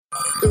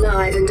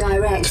Live and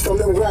direct from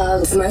the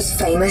world's most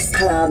famous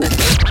club.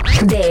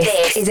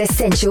 This is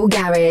Essential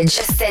Garage.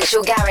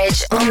 Essential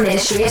Garage on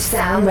Ministry of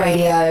Sound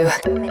Radio.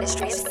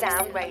 Ministry of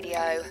Sound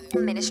Radio.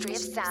 Ministry of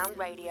Sound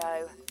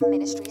Radio.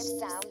 Ministry of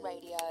Sound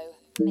Radio.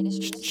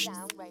 Ministry of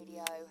Sound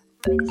Radio.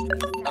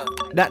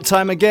 That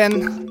time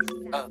again.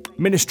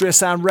 Ministry of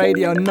Sound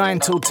Radio, 9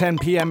 till 10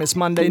 p.m. It's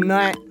Monday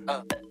night.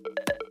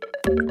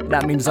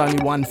 That means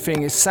only one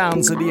thing. It's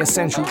sounds of the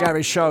Essential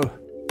Garage Show.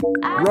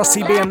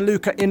 Rossi B and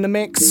Luca in the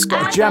mix.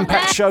 Got a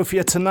jam-packed show for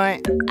you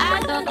tonight.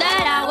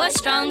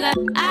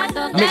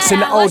 Mixing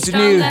the old and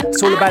new.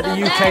 It's all about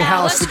the UK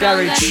house, the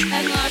garage.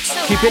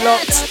 Keep it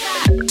locked.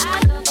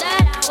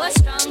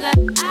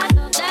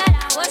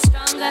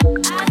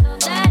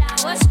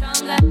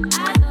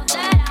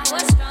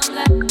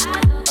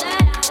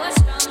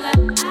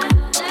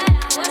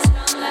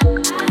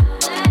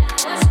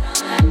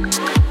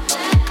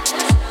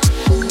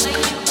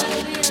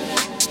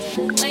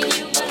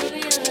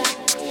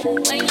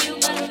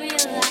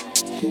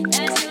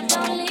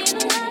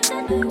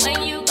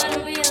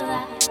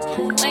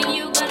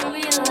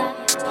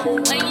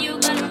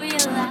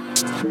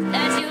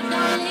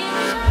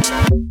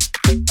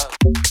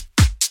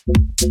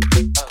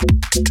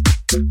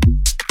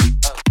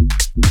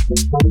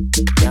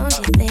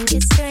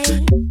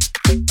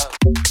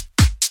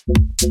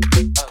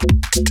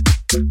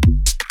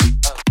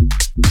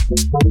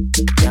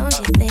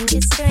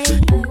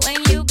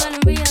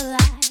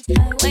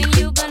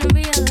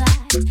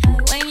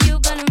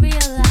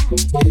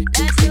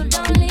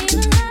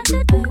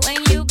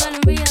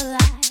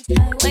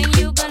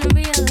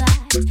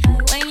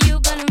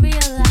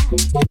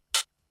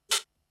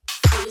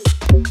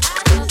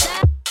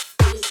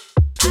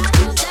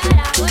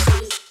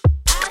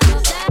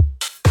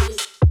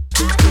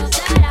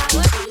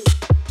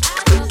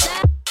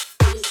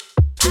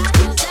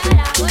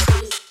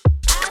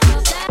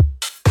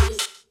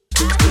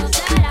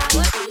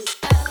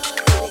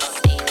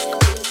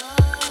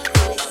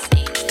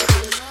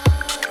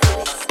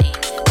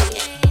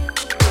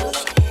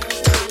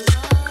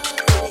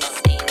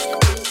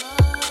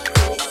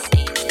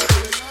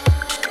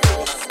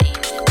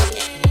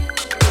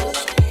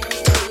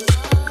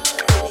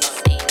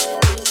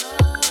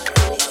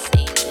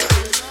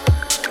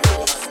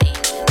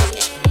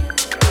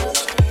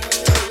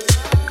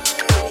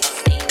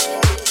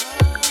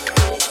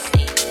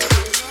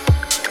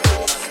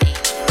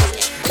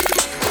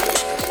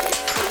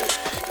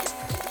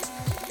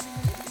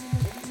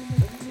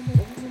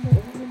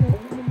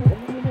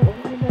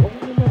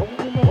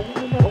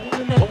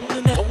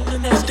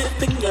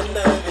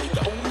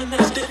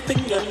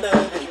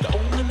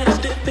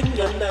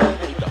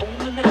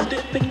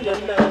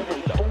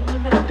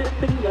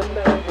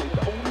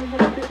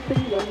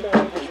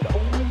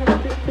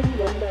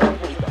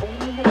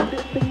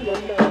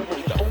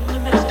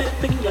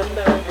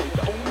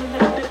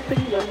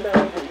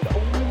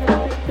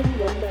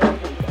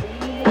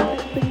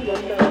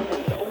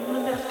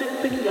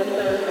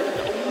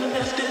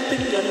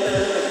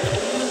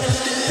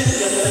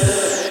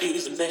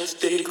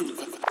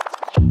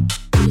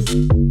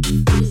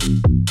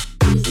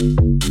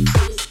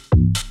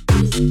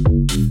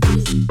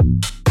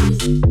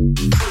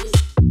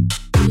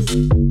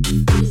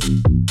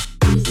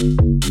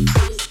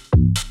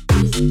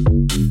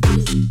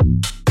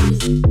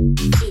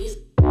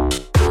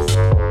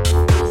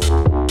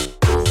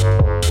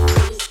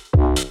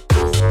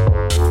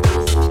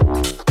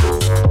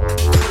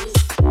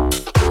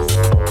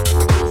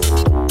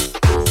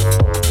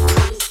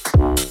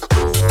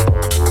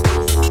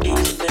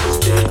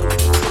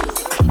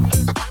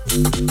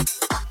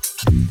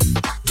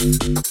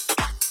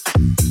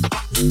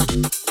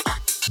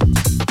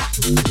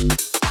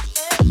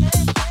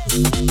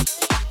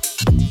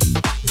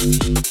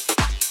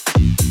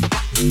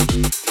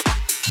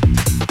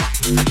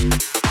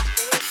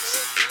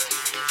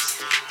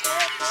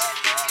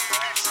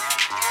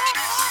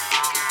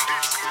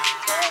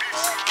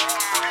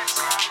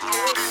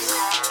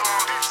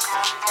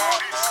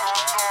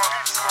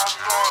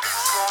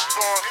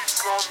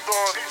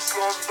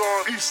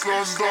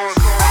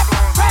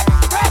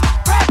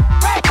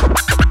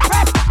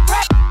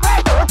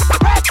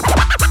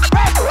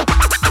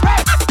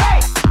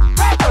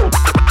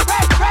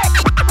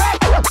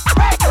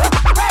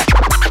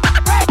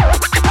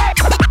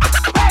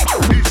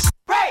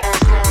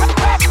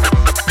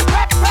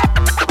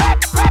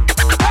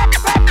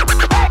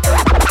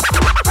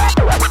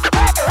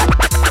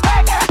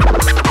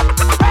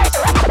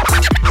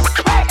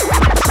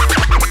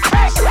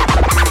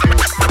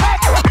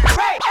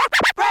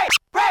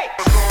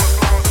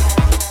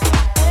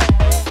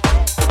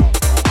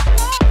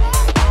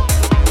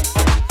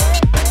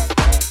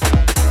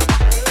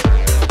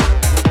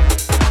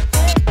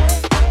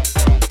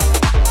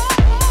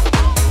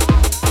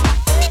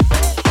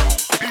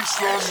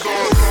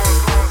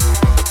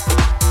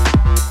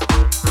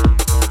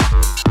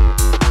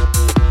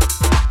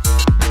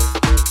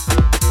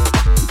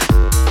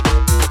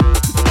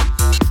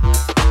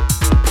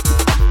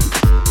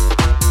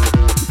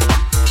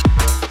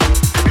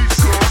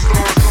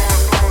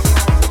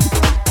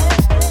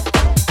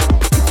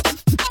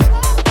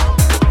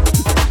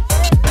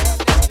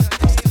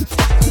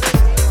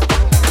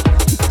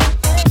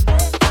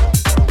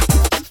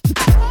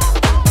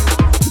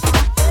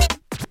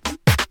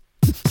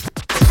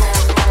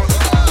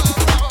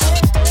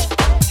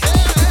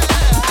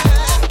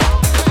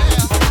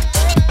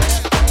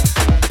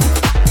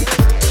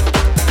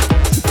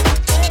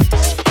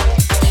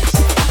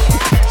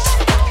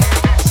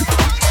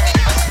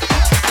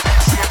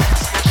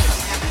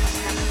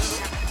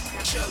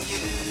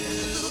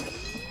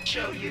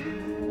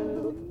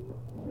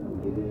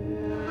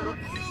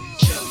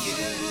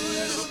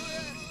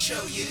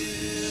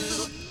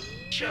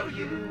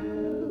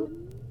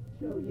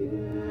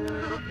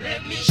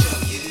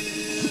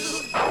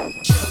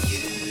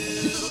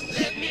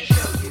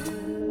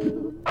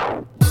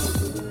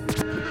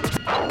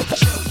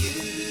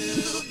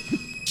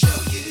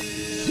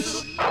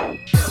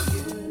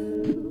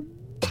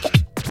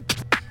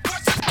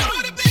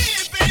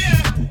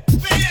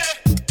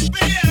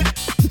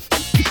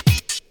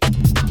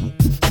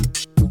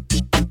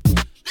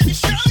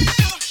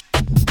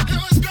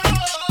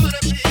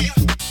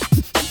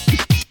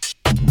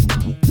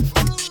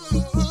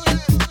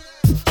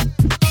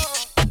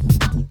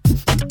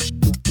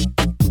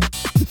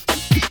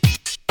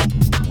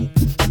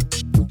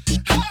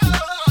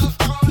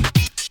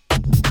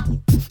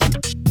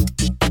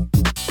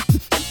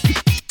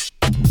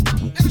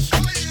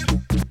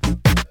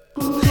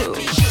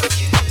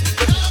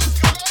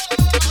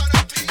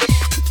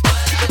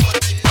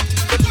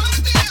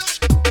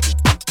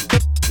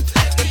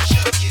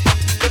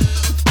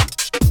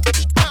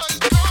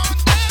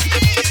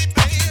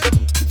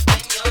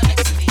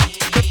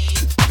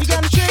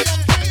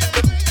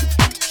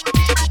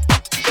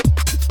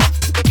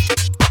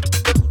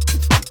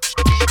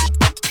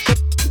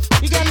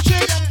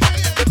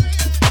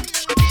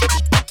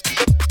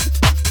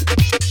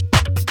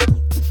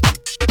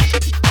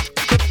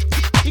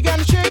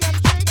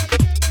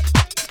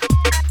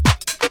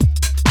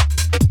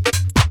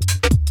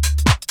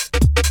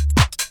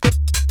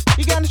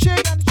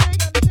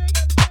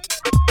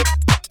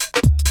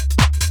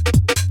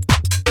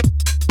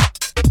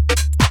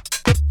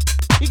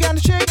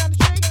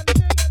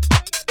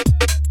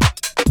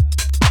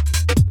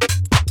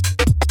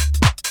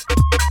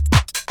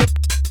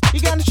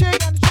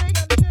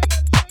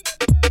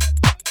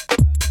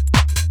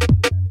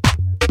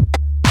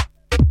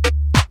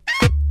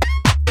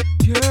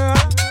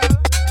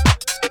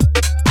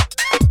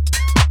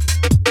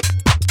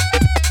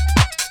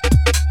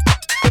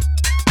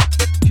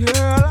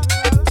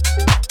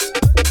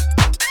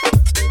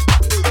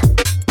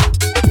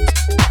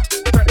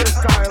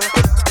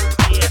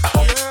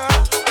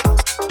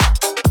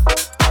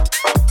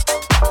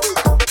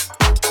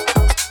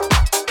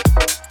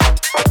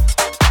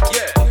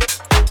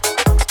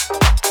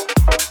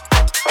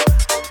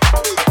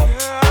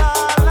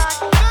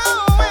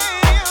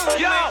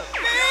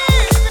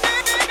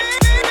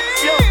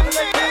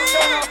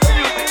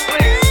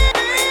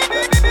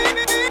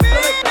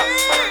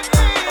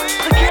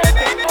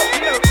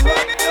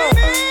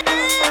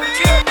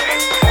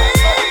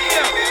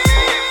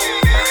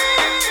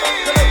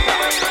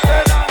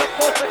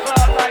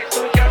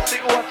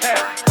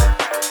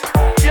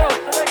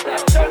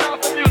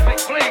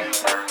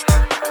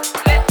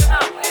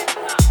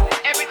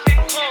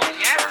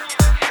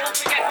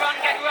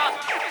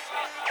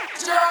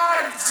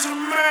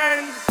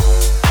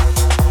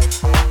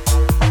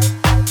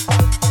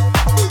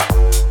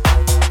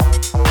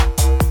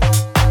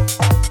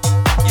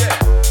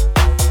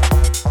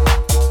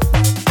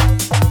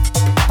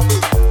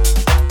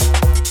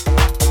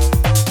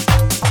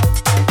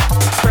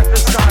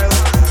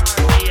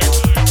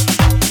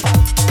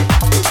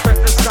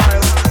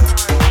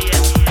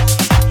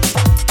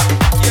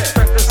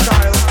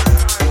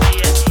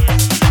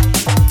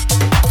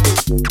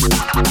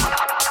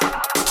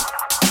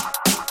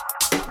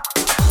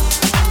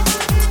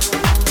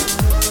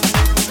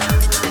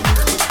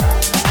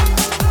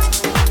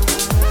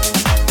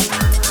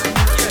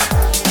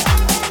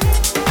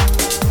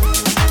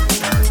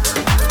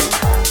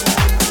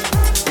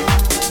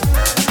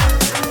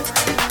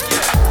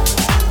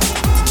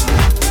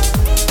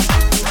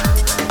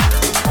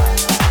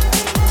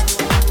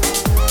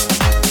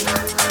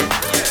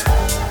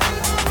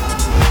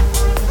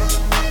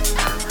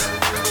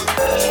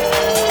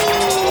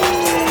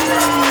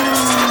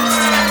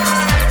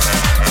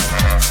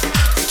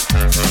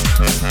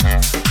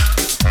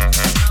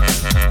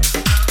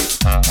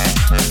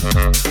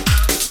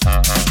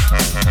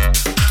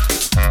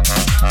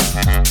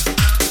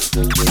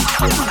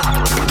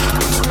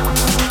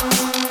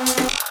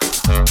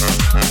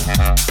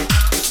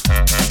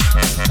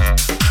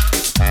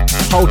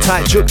 Hold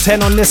tight, Juke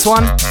 10 on this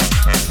one.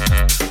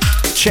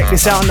 Check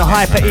this out on the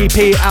Hyper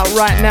EP, out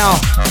right now.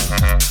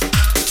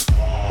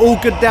 All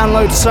good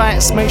download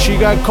sites, make sure you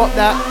go and cop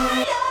that.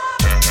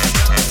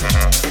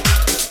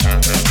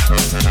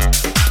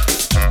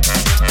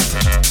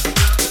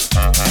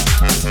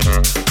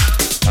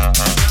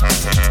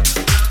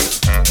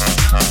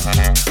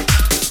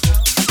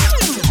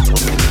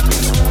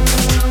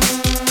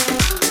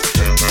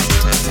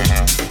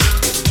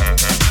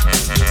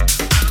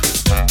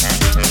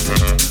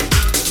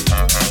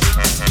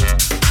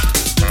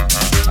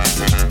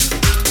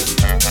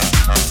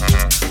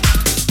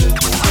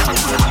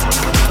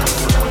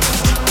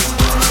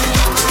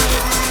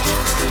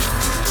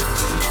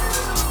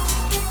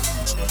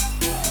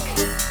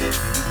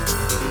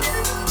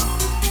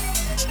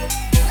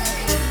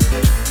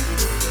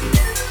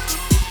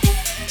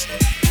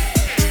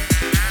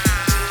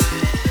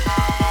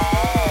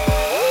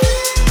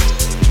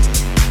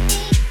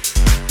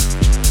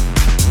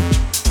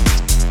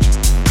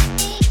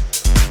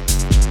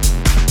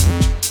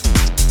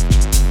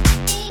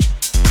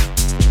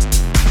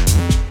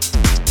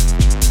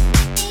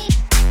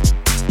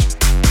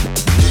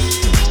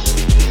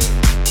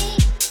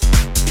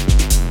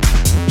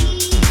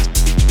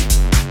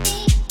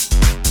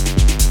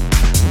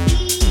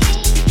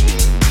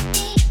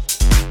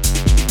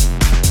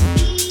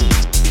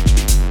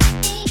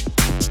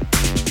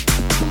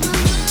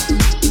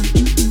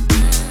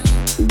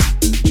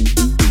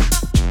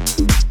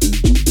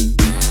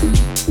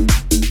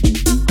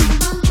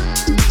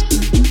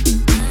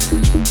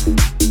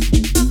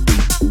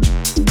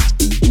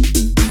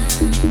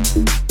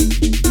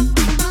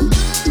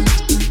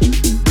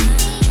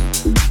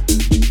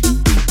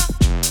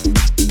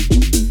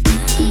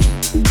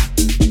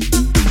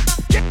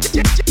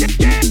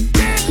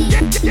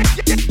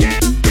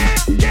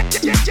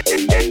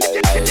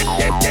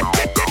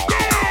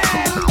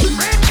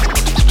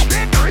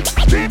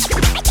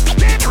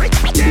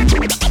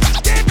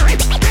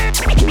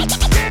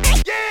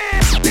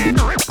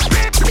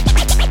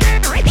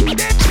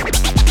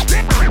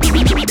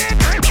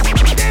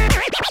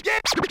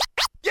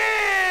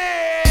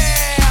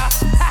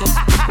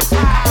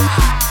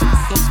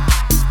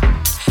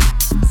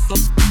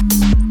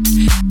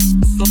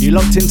 You're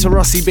locked into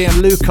Rossi B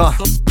and Luca.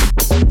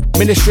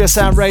 Ministry of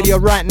Sound Radio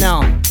right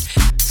now.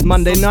 It's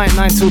Monday night,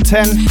 9 till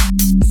 10.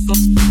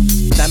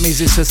 That means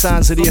it's the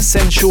sounds of the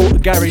Essential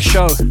Garage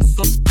Show.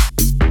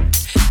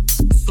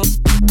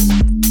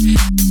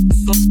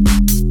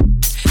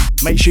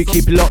 Make sure you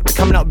keep it locked.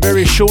 Coming up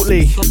very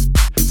shortly,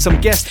 some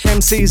guest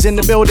MCs in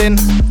the building.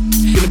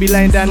 Gonna be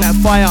laying down that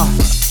fire.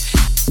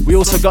 We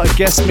also got a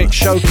guest mix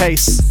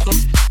showcase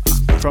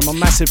from a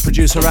massive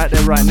producer out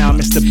there right now,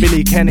 Mr.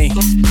 Billy Kenny.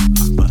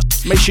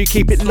 Make sure you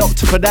keep it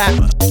locked for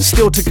that.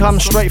 Still to come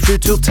straight through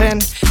till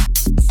 10.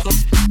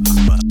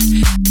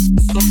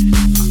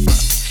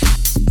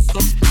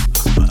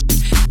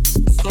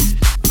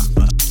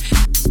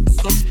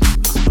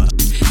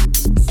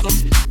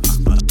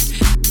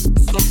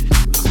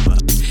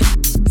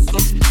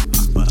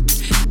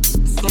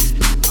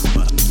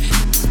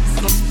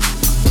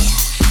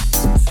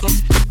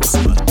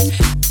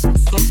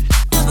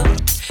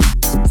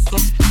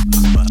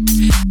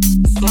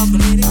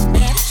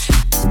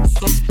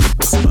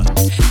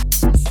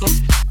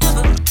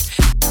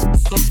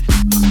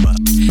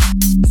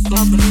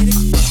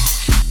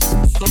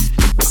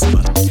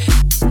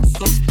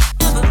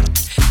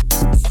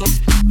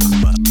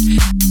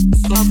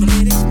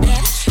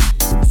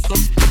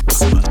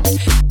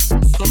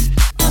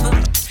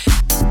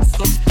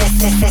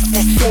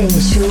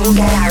 Essential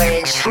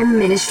Garage on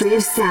Ministry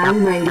of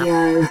Sound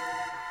Radio.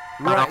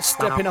 Right,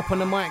 stepping up on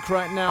the mic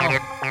right now.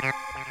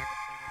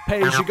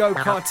 Pay As You Go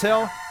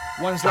Cartel,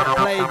 Ones Like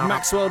Plague,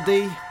 Maxwell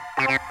D,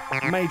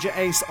 Major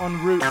Ace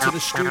en route to the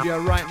studio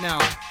right now.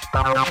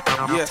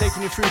 Yes.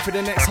 Taking you through for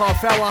the next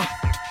half hour.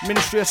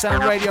 Ministry of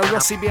Sound Radio,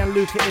 Rossi B and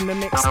Luca in the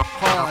mix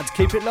hard.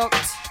 Keep it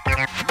locked.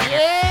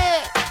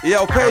 Yeah!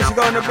 Yo, Pay As You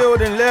Go in the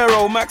building,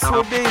 Lero,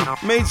 Maxwell D,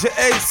 Major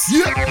Ace.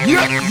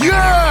 Yeah!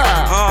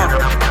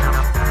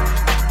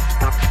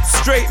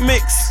 Straight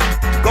mix,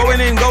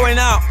 going in, going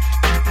out.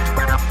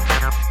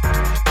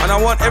 And I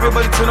want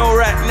everybody to know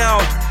right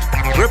now,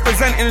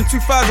 representing in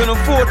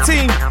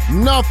 2014,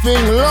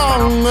 nothing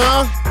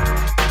longer.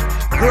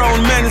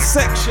 Grown men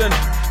section,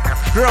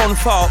 grown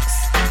folks,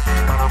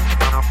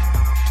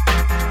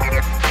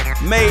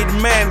 made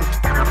men.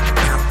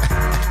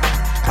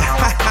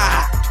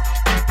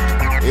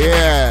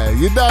 Yeah,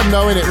 you done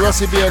know innit,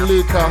 Rossi B and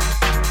Luca.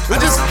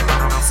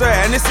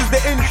 And this is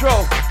the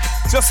intro,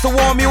 just to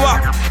warm you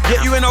up,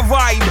 get you in a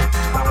vibe.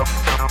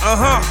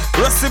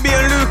 Rossi B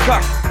and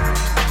Luca,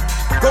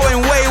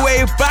 going way,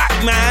 way back,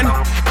 man.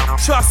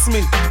 Trust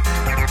me.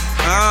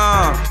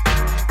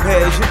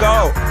 Pay as you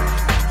go.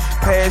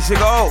 Pay as you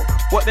go.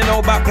 What they know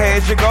about Pay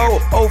As You Go?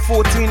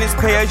 014 is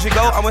Pay As You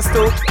Go. I'ma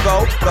still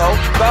go.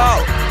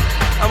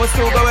 I'ma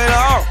still going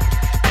on.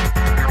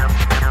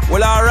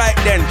 Well, alright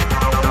then,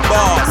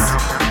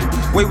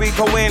 boss. Where we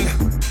going?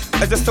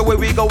 Just the way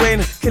we go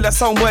in. Killer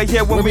somewhere,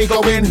 yeah, when we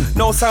go in.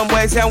 No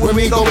somewheres, yeah, when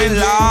we go in.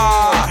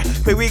 Lord,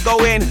 where we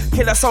go in.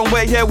 Killer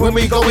somewhere, yeah, when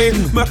we go in.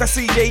 Merca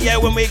CJ, yeah,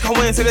 when we go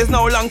in. So there's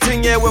no long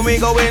thing, yeah, when we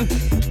go in.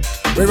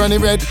 We run it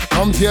red,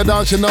 come to your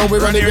dance, you know we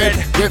run it red.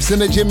 Riffs in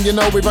the gym, you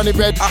know we run it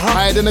red.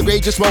 Higher than the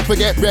grade, just won't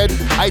forget red.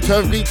 I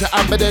turn green to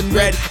amber then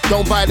red.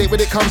 Don't violate when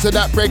it comes to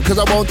that bread, cause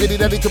I won't get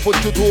it ready to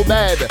put you to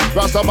bed.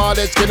 Rasta bar,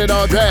 let's get it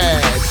all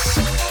red.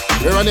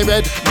 We run it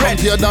red, come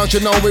to your dance, you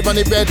know we run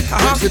it red.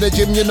 Riffs in the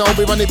gym, you know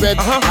we run it red.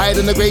 Higher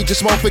than the grade,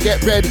 just won't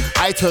forget red.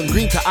 I turn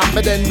green to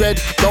amber then red.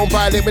 Don't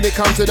violate when it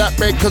comes to that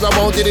bread, cause I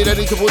won't get it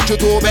ready to put you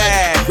to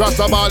bed.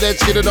 Rasta bar,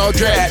 let's get it all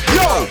red.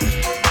 Yo!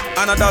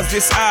 And I does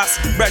this ass,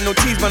 brand new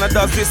teas, man, I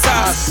does this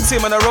ass.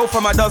 Same on the road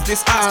from I does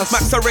this ass.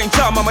 Max the range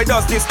charm, I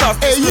does this stuff.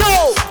 Hey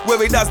yo! Where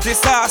we does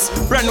this ass,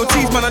 brand new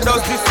teas, man, I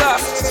does this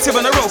ass. Same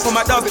on the road from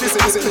I does this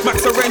ass.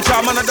 Max the range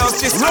charm, man, I does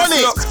this Run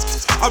it! Look,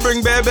 I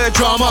bring baby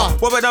drama.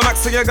 What with the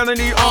max, so you're gonna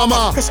need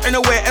armor. Cause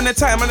anywhere,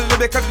 anytime, and a little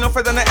bit cut enough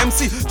than the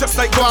MC. Just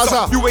like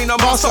Gaza, you ain't a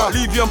master,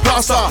 leave you on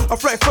plaster. I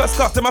fly first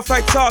class, then I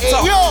fly charter.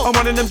 Hey, I'm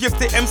one of them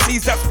gifted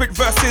MCs that spit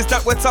verses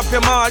that wet up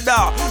your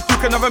mother. You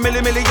can have a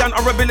million,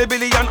 or a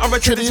billion, or a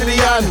trillion.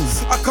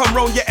 I come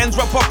round your ends,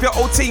 wrap up your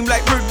old team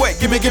like rude way.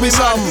 Give me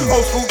some.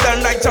 Old school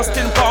done like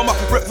Justin Palmer.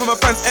 Rip for my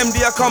fans,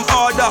 MD, I come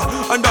harder.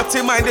 And dirty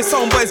mind, the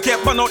sound boys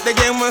get bun out the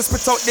game and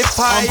spit out the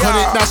fire. I'm on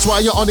it, that's why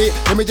you're on it.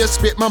 Let me just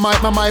spit my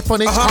mic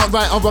on it. Can't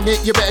write or wrong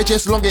it, you better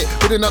just long it.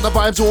 With another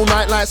vibes all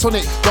night like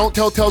Sonic. Don't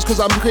tell tales cause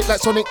I'm quick like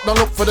Sonic. Don't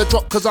look for the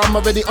drop cause I'm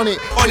already on it.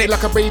 On it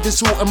like a bathing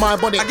suit and my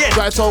bonnet. Again.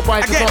 Drive so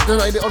bright cause I'm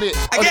on it. On it,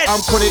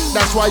 I'm on it,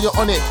 that's why you're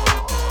on it.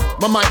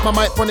 My mic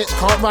on it,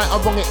 can't write or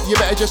wrong it. You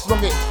better just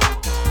wrong it.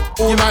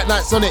 All night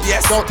like Sonic.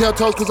 Yes. Don't tell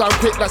toes cause I'm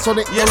quick like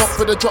Sonic. Yes. Don't look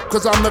for the drop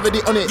cause I'm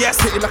already on it. Yes.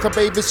 Pretty like a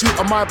baby suit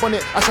on my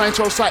bonnet. I shine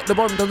show sight the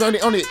bond, I'm on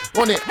it.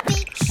 On it.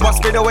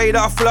 Must be the way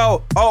that I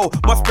flow. Oh,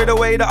 must be the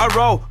way that I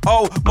roll.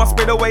 Oh, must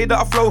be the way that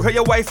I flow. Hear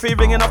your wifey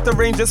ringing off the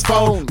Ranger's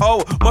phone.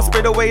 Oh, must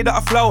be the way that I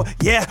flow.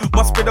 Yeah,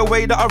 must be the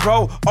way that I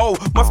roll. Oh,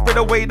 must be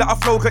the way that I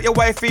flow. Got your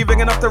wifey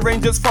ringing off the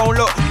Ranger's phone.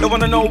 Look, you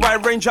wanna know why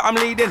Ranger I'm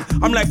leading?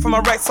 I'm like for my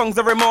right songs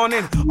every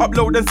morning.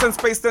 Upload and send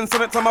space, then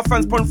send it to my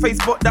fans on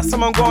Facebook. That's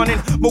someone gone in.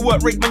 My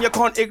work rate, man, you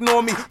can't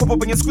ignore me. Pop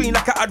up on your screen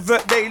like an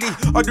advert daily.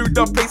 I do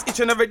dub plays each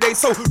and every day.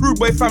 So rude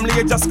boy family,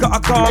 you just gotta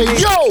call me.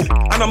 Hey, yo!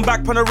 And I'm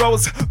back on the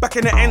roads, back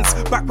in the ends,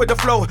 back with the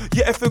flow.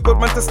 Yeah, it feel good,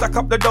 man, to stack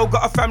up the dough.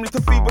 Got a family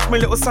to feed with my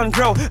little son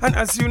grow. And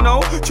as you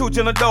know,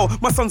 children are dull.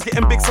 My son's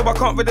getting big, so I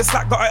can't really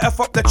slack. Gotta F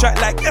up the track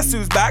like, guess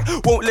who's back?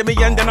 Won't let me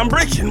end, then I'm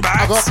breaking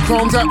back. I got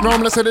chromes at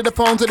Rome, let's the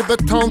phone to the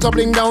batons. I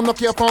bring down, knock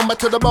your phone back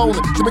to the bone.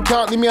 So me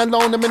can't leave me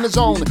alone, I'm in the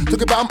zone.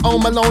 Took it back, I'm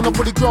home alone, I'm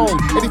fully grown.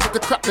 Eddie took the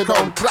crap it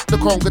on, clap the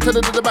chrome. Get to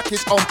the back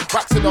is on,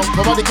 wax it on.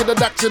 Karate kid the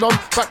dax it on,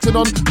 back it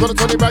on. Gotta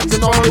turn it right to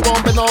on, it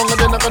won't be long. And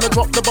then I'm gonna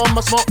drop the bomb,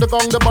 I smoke the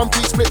gong, the bomb,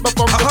 please split my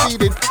phone,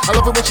 defeated. I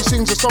love it when she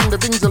sings a song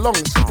that rings along.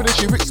 Stupid as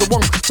she rips the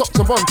one, socks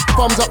and bun.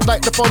 Thumbs up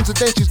like the phones and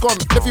then she's gone.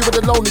 Left you with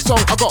a lonely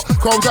song. I got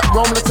chromes at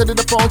Rome, let's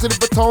the phone to the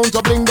batons.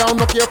 I bring down,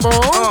 knock your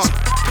phones.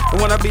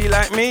 Wanna be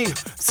like me,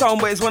 some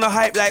boys wanna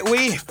hype like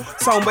we.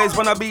 Some boys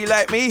wanna be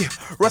like me,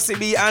 Rossi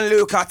B and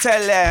Luca,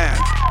 tell them.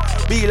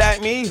 Be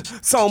like me,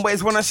 some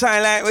boys wanna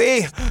shine like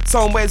we.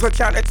 Some boys will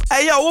count it.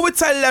 Hey yo, what we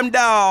tell them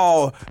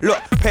down?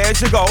 Look, pay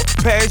as you go,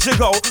 pay as you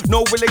go.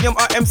 No William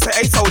or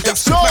MCA soldier.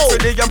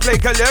 Maxwell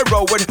play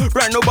Calero with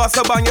brand new boss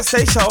up on your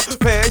station.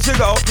 Pay as you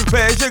go,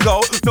 pay as you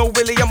go. No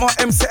William or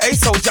MCA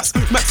soldiers.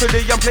 Maxwell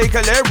play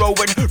Calero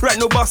with brand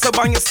new boss up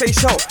on your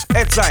station.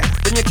 Heads right,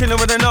 then you kill them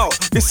with a no.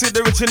 This is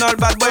the original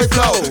bad boy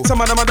flow. Some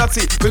of them are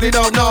dirty, really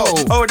don't know.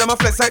 Oh, them a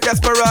flex like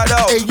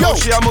Desperado. Hey, yo. Oh,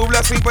 she a move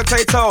like sweet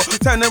potato.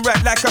 Turn them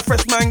red like a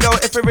fresh mango.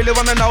 If you really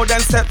wanna know, then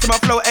step to my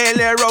flow.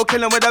 A-Lero,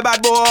 kill him with a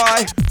bad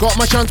boy. Got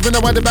my chance when I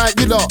went about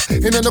you lot.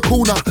 In the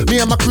corner, me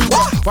and my crew.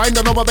 Wind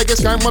on my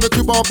biggest gang, mother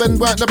two bob and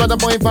work the better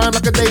boy vibe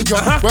like a day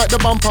job. Work the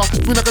bumper,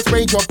 feel like a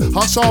spray job.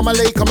 I saw my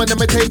leg coming and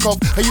me take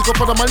off. And you can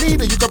follow my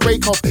leader, you can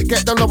break off.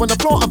 Get the love on the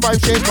floor and vibe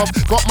shake off.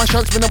 Got my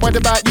chance when I went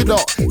about you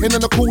lot. In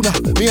the corner,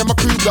 me and my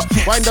crew lot.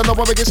 Wind on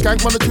my biggest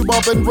gang, mother two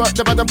bob and work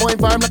the better boy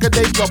vibe like a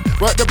day job.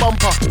 Work the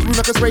bumper, feel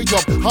like a spray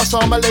job. I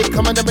saw my leg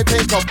coming and me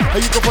take off.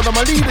 And you can follow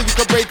my leader, you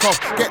can break off.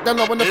 Get the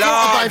love on the floor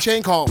and vibe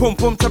shake off. Pum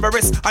pum to my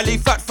wrist, I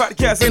leave fat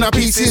girls in a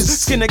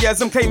pieces. Skinny girls,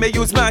 them claim they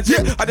use magic.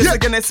 I just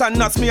again it's and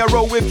nuts me a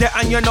roll with, yeah,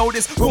 and you know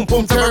this. Pum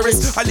pum to my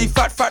wrist, I leave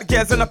fat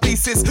girls in a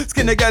pieces.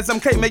 Skinny girls, them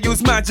claim they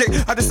use magic.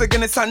 I just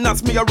again it's and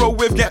nuts me a roll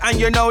with, yeah, and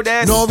you know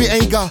this. No, we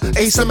ain't got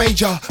Ace a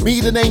major,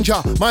 me the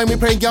danger. Mind me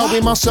praying, girl,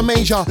 we must a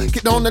major.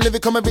 Get down the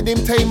lyric, come every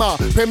dim tamer.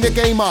 Premier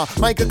gamer,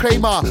 Michael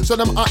Kramer. So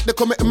them at the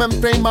commitment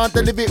framer,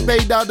 the Live It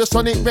Raider, the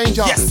Sonic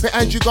Ranger. Yes. But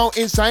as you go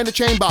inside the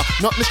chamber,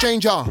 not the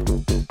stranger.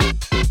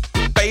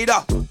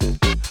 Bader,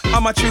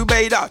 I'm a true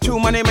bader, true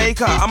money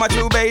maker. I'm a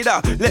true bader.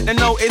 Let them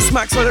know it's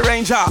Maxwell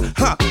Ranger.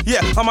 Huh,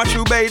 yeah, I'm a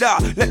true bader.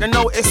 Let them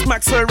know it's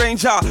Maxwell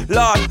Ranger.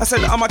 Lord, I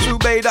said I'm a true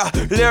bader.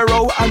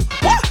 Lero and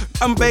what?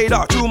 I'm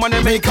Bader, true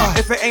money maker.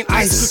 If it ain't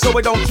ice, so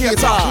we don't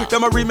cater.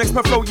 Them a remix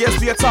my flow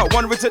years later.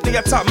 One rigid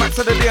theater, Max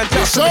of the day and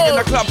just in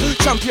the club.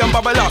 Champion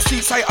Babala,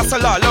 seaside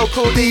hustler,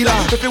 local dealer.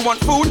 If you want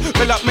food,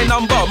 fill up my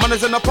number. Man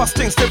is in the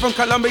posting, straight from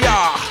Colombia.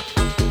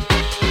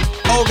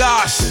 Oh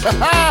gosh,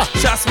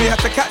 trust me,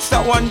 have to catch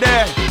that one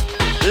there.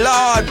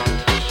 Lord.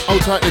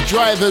 Out at the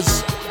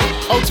drivers.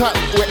 Out at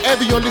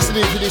wherever you're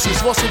listening to this,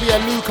 it's Rossi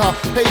and Luca.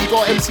 Hey, you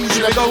got MCs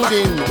in the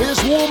building. We're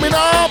just warming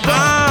up.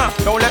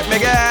 Don't let me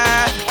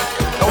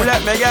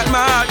get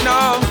mad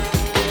now.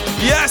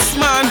 Yes,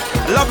 man.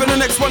 Loving the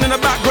next one in the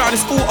background.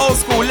 It's all old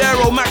school.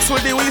 Lero, Maxwell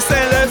D, what you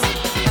saying, Les?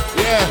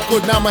 Yeah,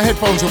 good. Now my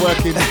headphones are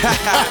working.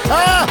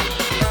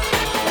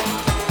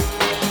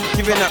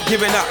 Giving up.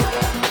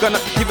 Gonna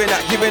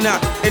giving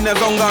up. In the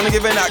zone, gonna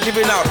giving out.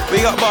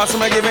 We got bars,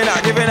 I'm giving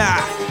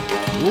out.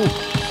 Ooh.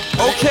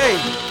 Okay.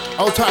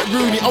 Old tight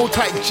Rooney, old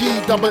tight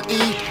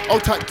G-double-E,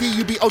 old tight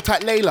D-U-B, old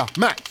tight Layla,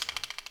 Max.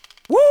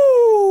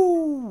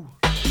 Woo!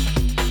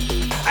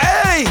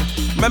 Hey!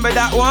 Remember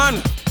that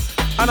one?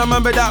 And I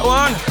remember that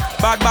one.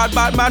 Bad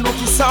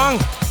Wookie song.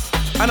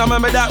 And I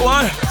remember that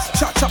one.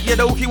 Chop, yeah,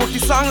 the Wookie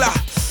song la.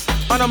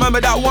 And I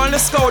remember that one.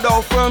 Let's go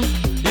though from,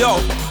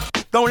 yo.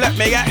 Don't let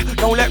me get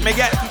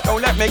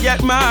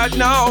mad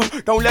now.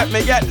 Don't let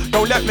me get,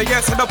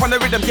 sit up on the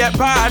rhythm, get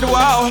bad,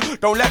 wow.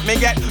 Don't let me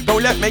get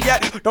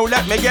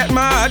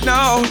mad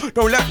now.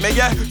 Don't let me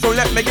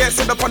get,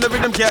 sit up on the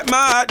rhythm, get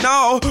mad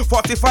now.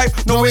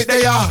 45, no wait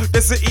they are.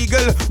 This is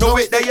Eagle, no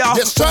wait they are.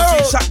 Yes,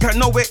 sir. Shotgun,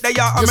 no wait they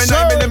are. I'm a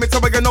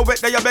 9mm, we no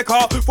wait they are.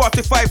 Because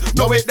 45,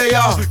 no wait they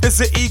are. This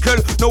is Eagle,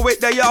 no wait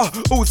they are.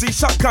 Uzi,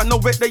 shotgun, no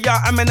wait they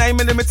are. I'm a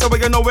 9mm,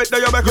 we no wait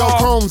they are. Yo,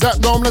 chromes,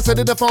 that dome, let's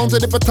edit the phones,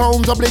 edit the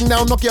tones. I bling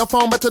down, knock your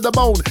phone back to the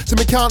bone. So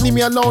me can't leave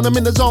me alone, I'm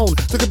in the zone.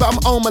 Talk about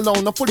I'm home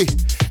alone, I'm fully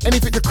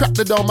Anything to crack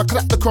the dome, I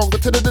clap the crown. Go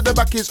to the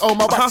back is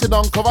my wax it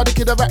on. Cover the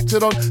kid I've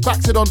acted on,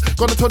 fax it on.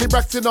 Gonna Tony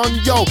Braxton on,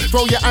 yo.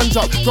 Throw your hands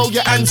up, throw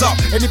your hands up.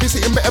 And if you're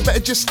sitting better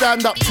just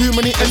stand up. Too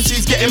many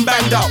MCs getting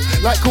banged up.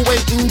 Like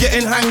Kuwait and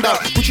getting hanged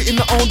up. Put you in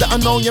the own that I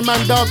know your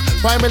man dog.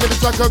 5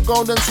 minutes like a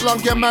golden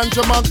slug, your man's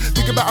your mug.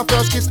 Think about our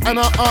first kiss and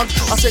our hug.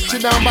 I set you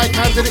down by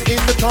candidate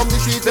in the Tom,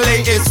 this is the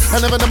latest. I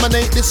never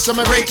nominate this, I'm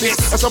a rapist.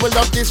 That's how we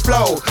love this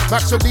flow.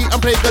 Maxwell D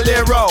and play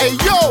Galero. Hey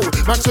yo,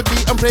 Maxwell D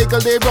and play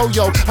Galero,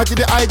 yo. I did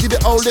it,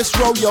 oh let's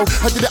roll, yo.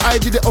 I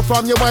did it, oh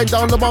from your wind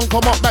down the one,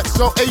 come up back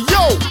slow, hey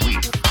yo.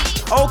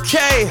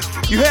 Okay,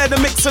 you hear the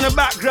mix in the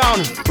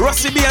background.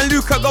 Rossi B and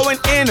Luca going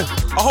in.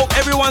 I hope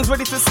everyone's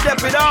ready to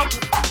step it up.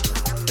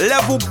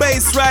 Level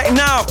bass right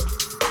now.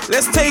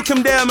 Let's take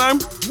him there, man.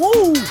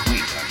 Woo!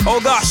 Oh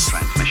gosh.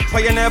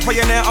 Pioneer,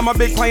 I'm a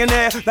big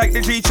pioneer. Like the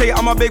DJ,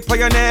 I'm a big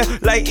pioneer.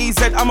 Like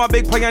EZ, I'm a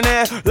big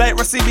pioneer. Like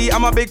Rossi B,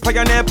 I'm a big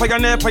pioneer.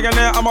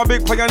 I'm a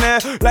big pioneer.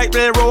 Like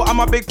Rero, I'm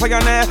a big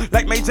pioneer.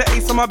 Like Major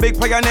Ace, I'm a big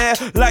pioneer.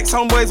 Like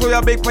Soundboys, we're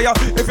a big player.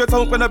 If you're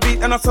thumping a beat,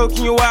 then I'm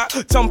soaking you out.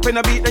 Jumping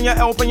a beat, then you're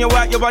helping you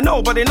out. You're a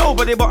nobody,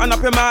 button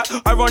up your mouth.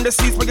 I run the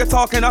seats when you're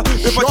talking.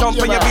 If I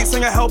jump on your beats,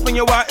 then you're helping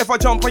you out. If I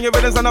jump on your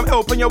rhythms, then I'm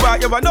helping you out.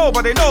 You're a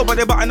nobody,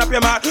 button up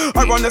your mouth.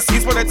 I run the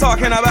seats when they're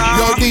talking about.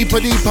 Yo, deeper,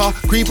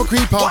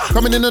 creeper.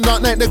 Coming in the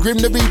dark night, the grim,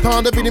 the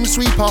reaper, the rhythm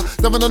sweeper.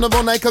 Living on the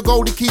run like a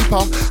goalie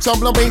keeper. Some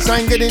blow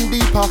baseline getting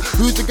deeper.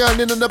 Who's the girl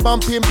in the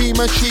bumpy and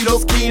beamer? She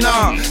look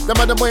keener. The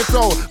mother boy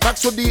flow,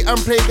 Maxwell D and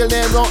play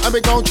Galero. And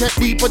we gon' check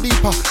deeper.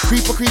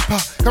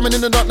 Creeper. Coming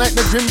in the dark night,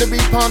 the grim, the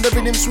reaper, the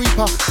rhythm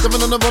sweeper. Living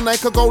on the run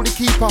like a goalie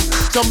keeper.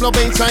 Some blow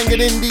baseline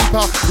getting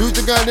deeper. Who's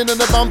the girl in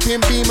the bumpy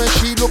and beamer?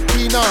 She look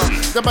keener.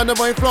 The mother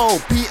boy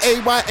flow,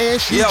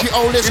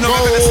 PAYA-SHGO, let's go.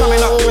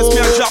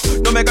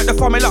 No make up the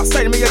formula,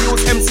 send me a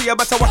use MC, you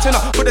better watch it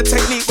up. With the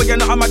technique, where you're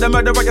not a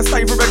murderer, you're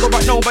style for regular,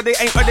 but nobody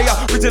ain't ready.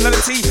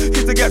 Originality,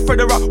 keep to get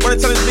further up. Wanna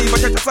challenge me, but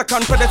you're just a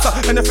competitor.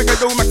 And if I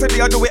do Max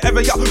I do it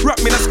every year. Rock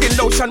me in a skin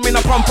lotion, me in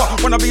a pumper.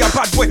 Wanna be a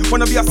bad boy,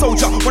 wanna be a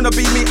soldier. Wanna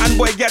be me and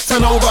boy, get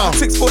turned over.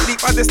 6 foot deep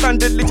as the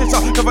standard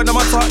literature. Never know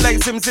my talk like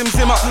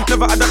zimmer.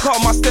 Never had a car,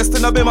 my test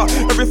in a bimmer.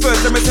 Every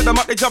Thursday, me see them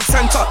at the job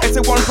center.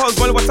 81 pounds,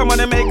 well, what's a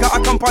money maker? I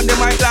come on the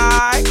mic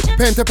like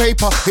pen to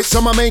paper, it's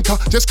on my maker.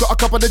 Just got a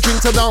couple of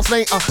drinks to dance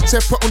later.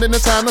 Separate on in the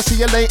town, I'll see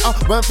you later.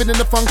 Weren't feeling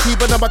the funky,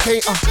 but I'm a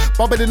cater.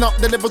 Bubbling up,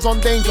 the levels on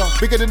danger.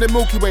 Bigger than the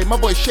Milky Way, my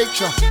boy shakes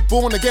ya.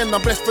 Born again,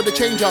 I'm blessed for the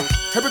changer.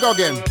 Here we go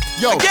again.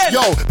 Yo,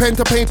 pen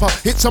to paper,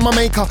 it's on my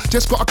maker.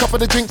 Just got a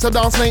couple of drinks to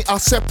dance later.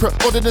 Separate,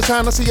 all in the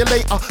town, I'll see you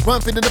later.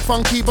 Weren't feeling the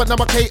funky, but now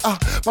I cater.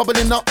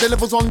 Bubbling up, the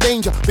levels on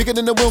danger. Bigger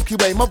than the Milky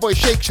Way, my boy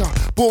shakes ya.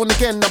 Born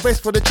again, I'm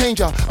blessed for the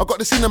changer. I got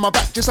the scene on my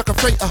back, just like a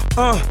freighter.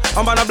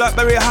 I'm on a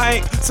Blackberry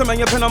high. Some of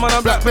your pin, I'm on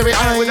a Blackberry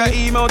high. With an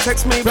email,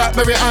 text me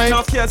Blackberry high.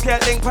 No kids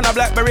get linked on a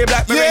Blackberry.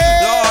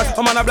 Yeah. Lord,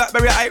 I'm on a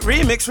Blackberry I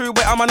remix.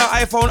 Reway, I'm on an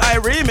iPhone I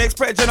remix.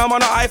 Pregnant, I'm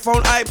on an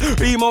iPhone I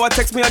Remo,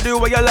 text me, I do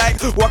what you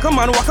like. Walk a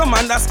man,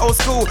 that's old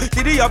school.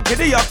 Giddy up,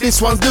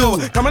 this one's due.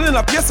 Coming in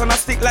a piece and I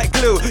stick like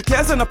glue.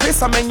 Cares in a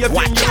piece, I mean you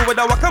venue. With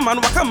a walk a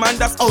man,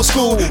 that's old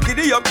school.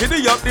 Giddy up,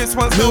 this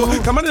one's new.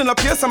 Coming in a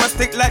piece, I'm a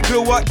stick like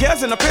glue. What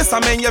cares in a piece, I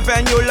mean you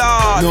venue,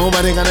 Lord.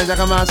 Nobody gonna jack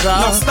my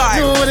style. No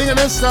style. Nobody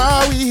gonna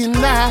style we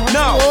now.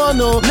 No. Oh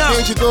no.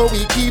 Can't you go,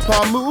 we keep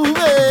on moving.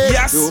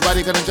 Yes.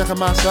 Nobody gonna jack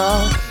my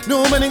style.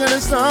 Nobody gonna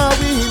style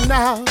we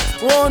now.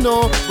 Oh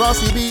no.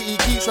 Rossi B, he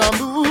keeps on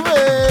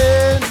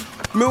moving.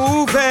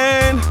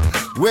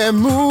 We're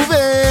moving.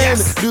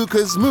 Yes.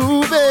 Luca's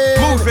moving.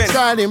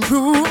 Style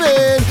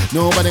improving.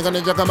 Nobody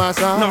gonna jack my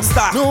style. No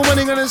style.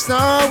 Nobody gonna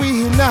style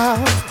we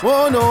now.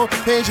 Oh no.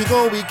 Can't you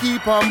go, we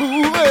keep on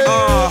moving.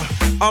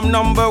 I'm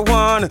number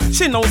one.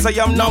 She knows I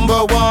am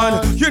number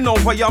one. You know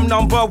why I'm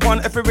number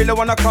one. If you really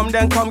wanna come,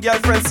 then come,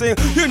 girlfriend, sing.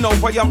 You know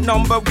why I'm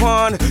number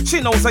one.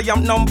 She knows I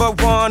am number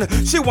one.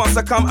 She wants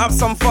to come have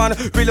some fun.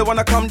 Really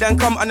wanna come, then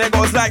come. And it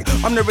goes like,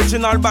 I'm the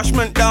original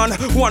bashment done.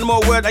 One more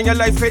word and your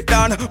life it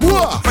done.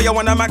 For you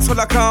wanna Maxwell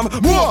I come.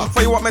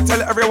 For you want me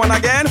tell everyone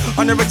again.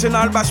 I'm the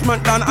original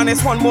bashment done. And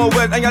it's one more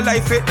word and your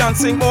life it done.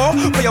 Sing more.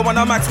 For you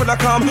wanna Maxwell I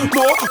come.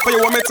 More. For you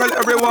want me tell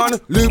everyone.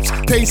 Loops,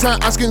 case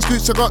out, asking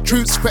scoots. I got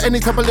troops for any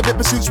type of living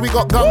pursuits. We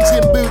got guns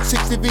in boots,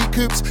 60V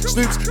coops,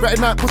 snoops,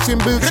 ratting out puss in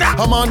boots,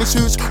 Armani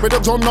suits, red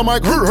ups on the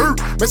mic,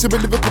 messing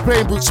with Liverpool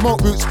playing boots, smoke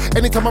boots.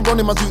 Anytime I'm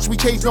running my zoots, we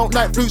chase don't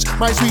like flutes.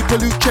 My sweet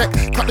pollute check,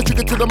 cut the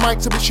trigger to the mic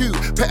to the shoe.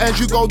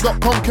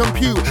 PetAsYouGo.com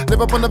compute,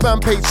 live up on the van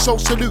page, so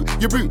salute.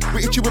 You're rude,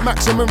 we hit you with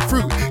maximum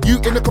fruit. You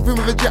in the coffin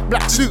with a jet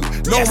black suit.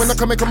 No, when I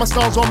can make my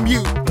stars on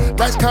mute.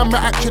 Lights, camera,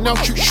 action, now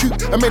shoot.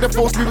 I made a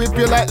force be with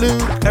you like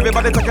Luke.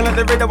 Everybody talking at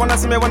the radio, wanna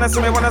see me,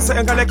 wanna sit,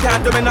 and they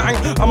can't do me nothing.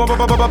 I'm a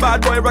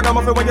bad boy, run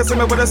off when you see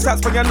me with the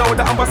stats, but you know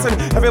that I'm busting.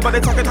 Everybody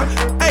talking.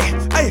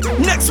 Hey,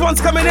 next one's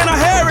coming in, I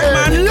hear it,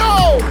 man.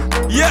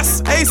 Yo!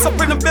 Yes, Ace up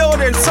in the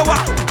building, so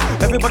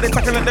everybody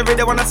talking at the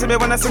radio, wanna see me,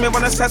 wanna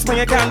stats, when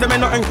you can't do me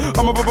nothing.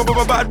 I'm a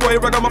bad boy,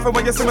 run off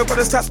when you see me with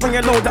the stats, but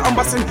you know that I'm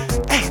busting.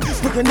 Hey,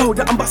 Well, you know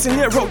that I'm busting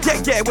here, bro.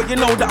 Yeah. Well, you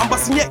know that I'm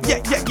busting. Yeah.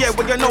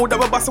 Well, you know that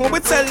we're busting. When we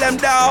tell them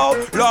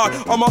down, Lord,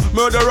 I'm a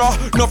murderer.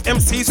 Enough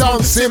MCs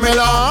sound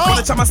similar. When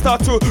the time I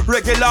start to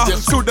regular,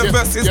 to the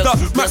verses, the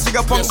maxing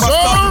up on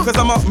buster. Cause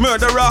I'm a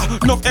murderer.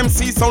 Enough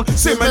MCs sound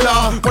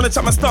similar. When the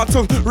time I start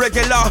to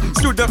regular,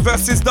 to the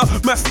verses, the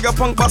maxing up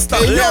on buster.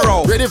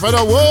 Ready for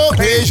the work?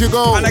 Here you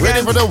go.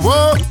 Ready for the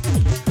work?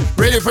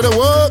 Ready for the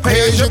work?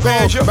 Here you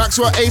go.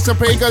 Maxwell Ace and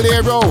Pay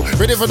Galero.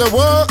 Ready for the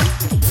work?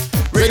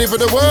 Ready for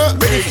the work?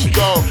 Here she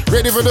go.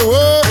 Ready for the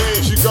work?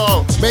 Here she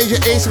go. Major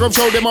Ace, come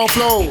show them on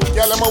flow.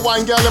 Girl, I'm a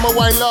wine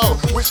low.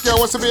 Which girl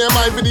wants to be in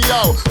my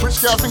video? Which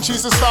girl thinks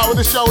she's the star of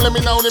the show? Let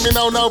me know,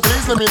 no,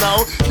 please let me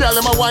know. Girl,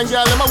 I'm a wine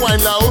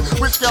low.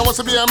 Which girl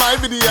wants to be in my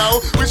video?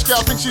 Which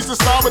girl thinks she's the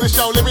star of the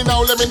show? Let me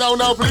know,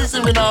 no, please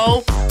let me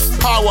know.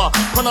 Power,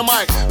 on the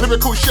mic,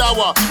 lyrical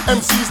shower.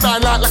 MC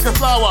style like a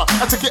flower.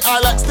 I take it high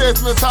like stairs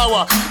in the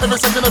tower. Every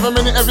second, every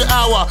minute, every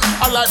hour.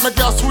 I like my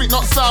girl sweet,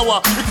 not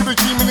sour. It could be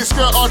G mini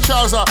skirt or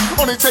trouser.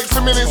 Only takes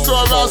a minute to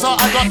arouse her.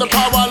 I got the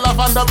power, love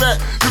and the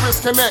vet. Lyrics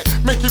connect,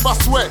 make you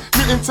bust sweat.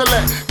 New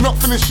intellect, not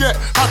finished yet.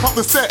 Hype up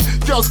the set.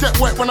 Girls get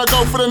wet when I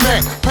go for the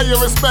neck. Pay your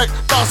respect,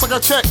 bounce like a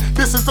check.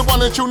 This is the one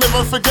that you'll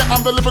never forget.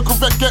 I'm the lyrical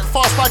vet, get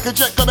fast like a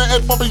jet. Got a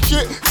head bobbing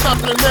shit, snap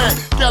in the neck.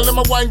 Girl in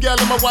my wine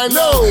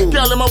low.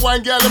 Girl in my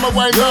wine low.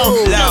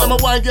 Girl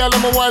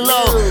in my wine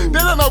low. They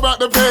don't know about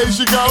the page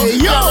you go.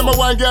 Girl in my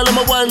wine low.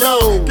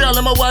 Girl in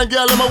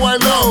my wine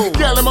low.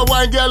 Girl in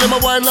my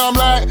wine low. I'm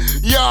like,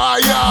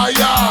 yeah.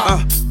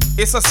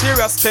 It's a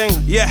serious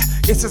thing, yeah.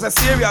 It's just a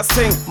serious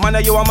thing.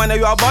 Man, you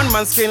a bun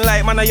man's thing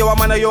like man, you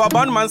a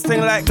bun man's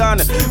thing like gun.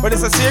 But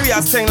it's a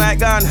serious thing like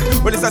gun.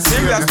 But it's a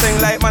serious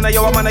thing like man,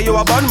 you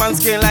a bun man's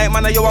skin like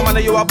man, you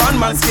a bun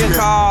man's skin.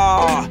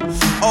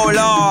 Oh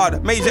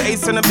Lord, Major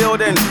Ace in the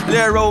building,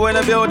 Lero in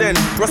the building,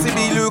 Rossi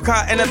D,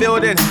 Luca in the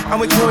building, and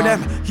we kill them,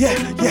 yeah,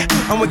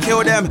 and we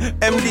kill them.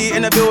 MD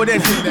in the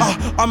building,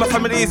 all my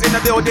family's in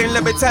the building.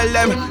 Let me tell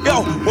them,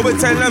 yo, what we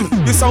tell them?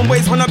 You some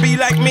ways wanna be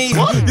like me,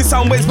 you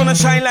some ways wanna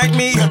shine like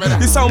me,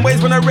 you some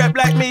ways wanna rap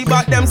like me,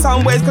 but them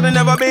some ways could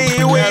never be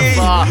we.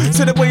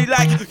 To the way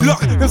like, look,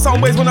 them some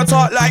ways wanna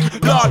talk like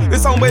Lord, them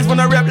some ways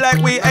wanna rap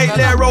like we. Ain't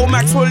Lero,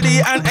 Maxwell D,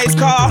 and Ace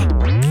Car.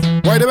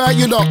 Right about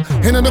you lot,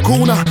 in the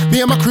corner,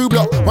 me and my crew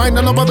block. Wind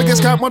on the bubble, get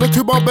scamp, mother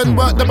two bob and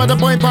work the bad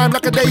boy prime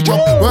like a day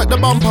job. Work the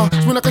bumper,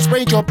 swing like a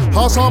spray job.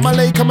 Horse on my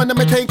leg, come and let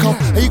me take off.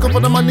 And you go for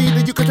the money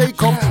that you can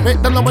take off.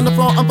 Make the love on the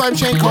floor and vibe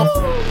shake off.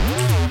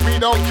 We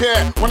don't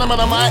care, when I'm on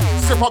the mic,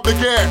 sip up the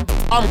gear.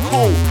 I'm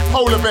cool,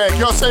 polar bear,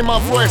 girl say my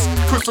voice.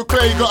 Crystal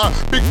clear, you got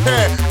a big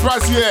hair.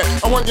 Brazier,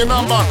 I want your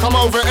number, come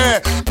over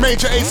here.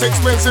 Major Ace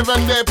expensive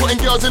and they're putting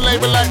girls in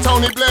label like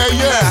Tony Blair,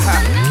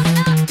 yeah.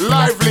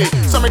 Lively,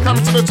 something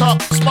coming to the top,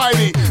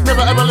 Spidey.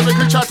 Never ever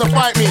lyrically try to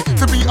fight me.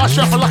 To be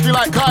Usher for lucky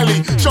like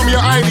Kylie. Show me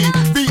your ID,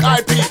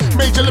 VIP.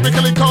 Major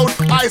lyrically cold,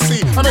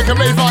 icy. I make a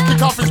rave out,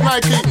 kick off his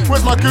Nike.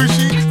 Where's my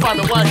Gucci? Find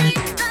a wifey.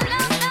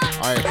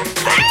 Aye.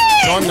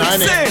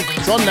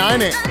 It's on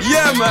 90.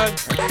 Yeah, man.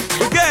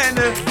 We're getting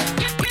there.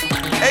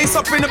 Ace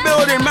up in the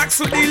building,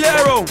 Maxwell D.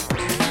 Lero.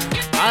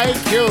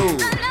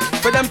 IQ.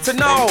 For them to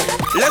know,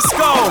 let's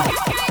go.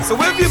 So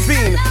where have you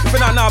been? If you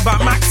don't know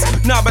about Max,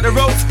 know about the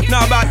roads,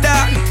 know about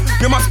that.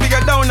 You must be a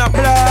donor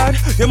blood.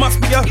 You must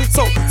be a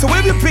so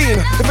where have you been?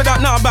 If you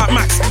don't know about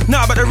Max,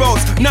 know about the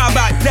roads, know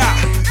about that.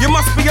 You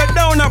must be a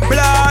donor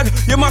blood.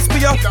 You must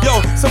be a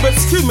so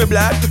excuse me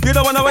blood. You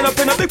don't wanna run up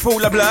in a big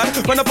pool of blood.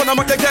 Run up on a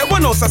monkey, get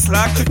one ounce of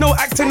slack. No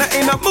acting that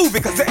ain't a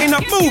movie, cause it ain't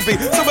a movie.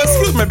 So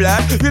excuse me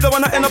blood. You don't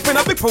wanna end up in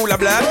a big pool of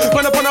blood.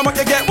 Run up on a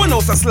monkey, get one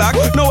ounce of slack.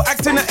 No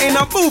acting that ain't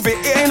a movie.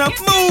 It ain't a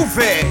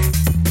movie.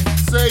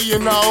 Say you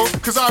know,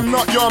 cause I'm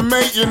not your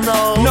mate, you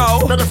know.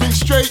 No. Better think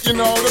straight, you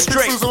know. The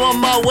pistols are on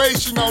my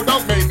waist, you know.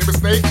 Don't make the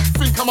mistake.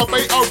 Think I'm a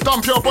bait, I'll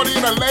dump your body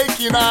in a lake,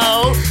 you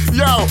know.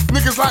 Yo,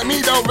 niggas like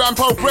me don't ramp,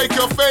 I'll break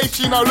your face,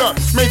 you know. Look,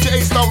 Major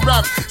Ace don't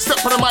ramp.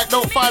 Step on the mic,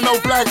 don't find no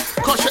blank.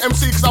 Cost your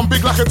MC, cause I'm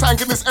big like a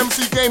tank. In this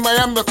MC game,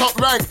 I am the top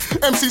rank.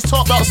 MCs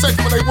talk about sex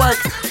when they wank.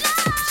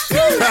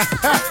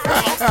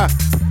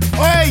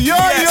 Hey, yo,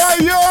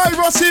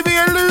 Rossi D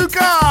and Luca.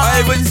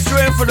 Hey, we're just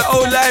straight for the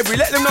old library.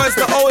 Let them know it's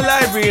the old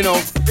library, you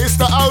know. It's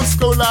the old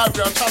school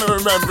library. I'm trying to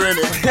remember,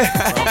 innit?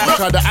 I'm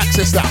trying to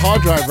access that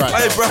hard drive right now.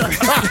 Hey, bro.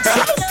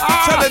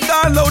 Trying to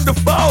download the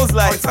files,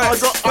 like. I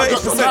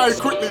got the file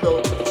quickly,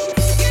 though.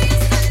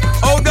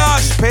 Oh,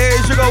 gosh.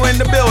 Page you go in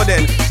the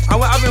building.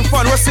 And we're having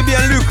fun. Rossi D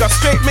and Luca,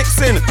 straight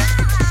mixing.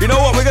 You know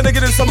what? We're going to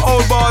get in some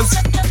old bars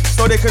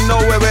so they can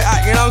know where we're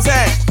at. You know what I'm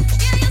saying?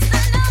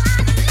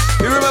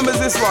 Who remembers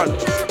this one?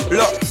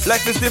 Look,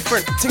 life is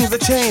different, things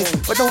are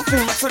changed, but don't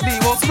think Maxwell D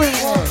won't spring.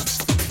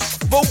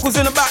 Vocals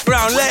in the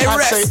background, let it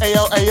rest. I say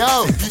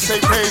ayo, you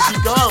say pay as you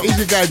go.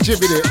 Easy guy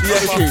jibbing it.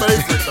 Yeah, it's my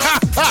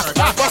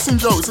favourite.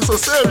 Busting jokes, it's a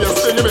serious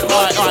thing, isn't it?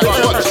 Alright,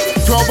 watch.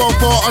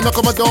 12:04, I knock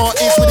on my door,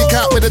 East with the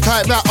cat with a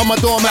tight rat on my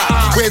doormat.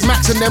 Where's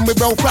Max and then we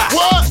roll flat?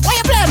 What? Why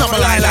you playing up a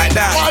line like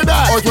that? Why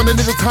that? Always want a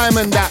little time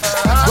and that.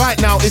 Right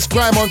now, it's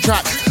grime on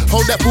track.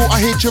 Hold that ball,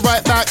 I hit you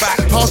right back.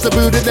 Pass the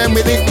boot and then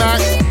we link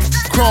back.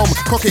 chrome,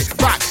 cock it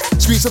back.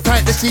 Streets are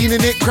tight, the scene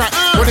in it crack.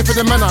 Running for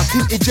the manor,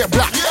 tinted jet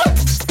black.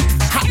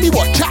 Happy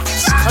what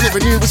chats? I never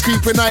knew it was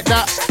creeping like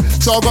that.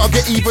 So I gotta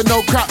get even,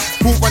 no crap.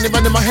 Walk running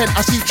in my head,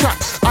 I see trap.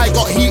 I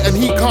got heat and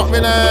he can't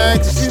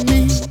relax. It's in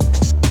me.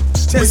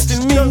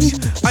 Testing me,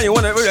 and you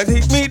wanna really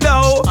take me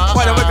down.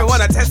 Why the fuck you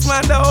wanna test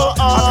my dough?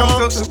 I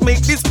come to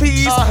make this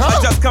piece.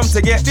 I just come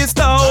to get this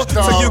dough.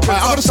 So you can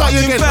I'm gonna start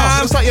you again.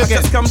 I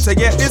just come to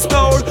get this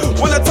gold.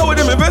 When I told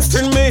them invest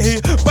in me,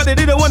 but they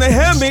didn't wanna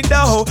hear me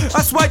down.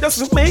 That's why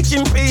just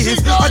making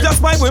peace. I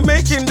just why we're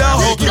making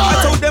dough.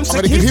 I told them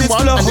to keep this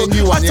flow.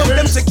 I told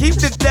them to keep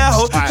this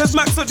down. Cause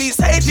Maxwell D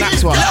said it. Max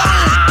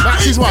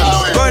is one.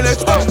 Go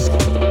let's go.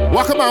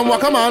 Walk a man,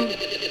 walk a man.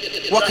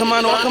 Walk a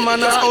man,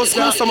 that's old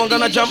school. Someone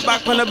gonna jump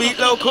back when the beat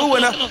local.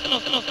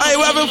 Hey,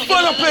 we're having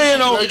fun up here, you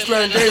know.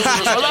 Explain games.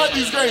 I like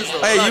these games,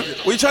 though. Hey,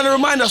 we trying to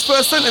remind us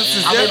first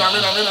sentences, yeah? I'm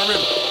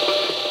in.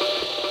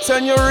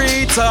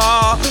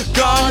 Senorita,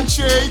 gone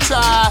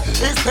cheater.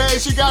 It's pay,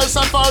 she goes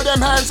up, throw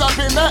them hands up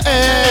in the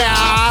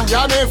air.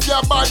 And if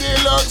your body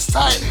looks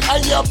tight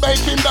and you're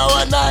baking dough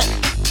at night,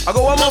 I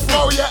got one more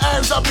throw your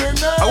hands up in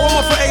there. I got one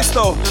more for Ace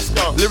though. Let's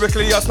go.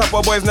 Lyrically, I snap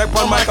our boy's neck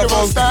on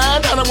microphone.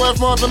 Stand, and I'm worth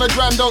more than a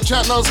grand. Don't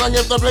chat no song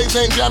if the place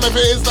ain't jam. If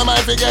it is the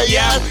mic, forget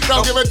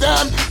Don't give a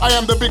damn. I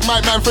am the big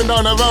mic man, friend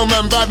on a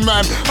Roman bad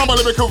man. I'm a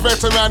lyrical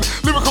veteran,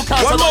 lyrical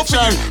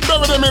counter-action.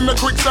 Bury them in the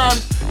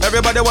quicksand.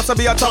 Everybody wants to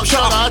be a top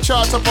shot. I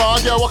chart to par,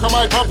 yeah, walk on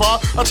my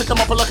papa. I check him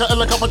up like a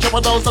helicopter,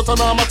 chopper down, set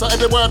an arm at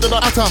every word in the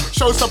utter.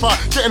 Showstopper,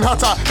 getting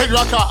hotter, head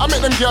rocker. I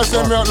make them girls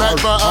them melt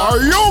like butter. Are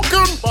you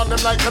good? Burn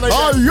them like can again.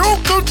 Are you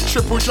good?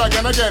 Triple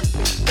dragon again.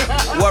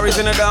 Worries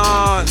in the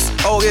dance.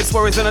 Oh, it's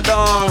worries in the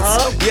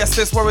dance. Yes,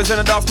 it's worries in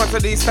the dance.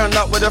 Maxwell D stand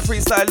up with a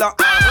freestyler.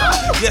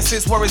 Yes,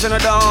 it's worries in the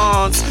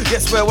dance.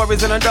 Yes, we're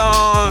worries in the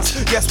dance.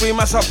 Yes, we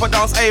mash up a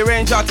dance. Hey,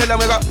 Ranger, tell them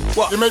we got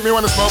what? You make me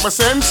wanna smoke my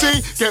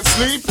sensi, get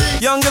sleepy.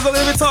 Young girls,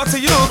 let me talk to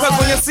you, cause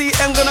when you see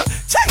I'm gonna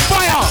check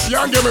fire.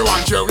 Young, give me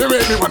one chill. You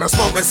make me wanna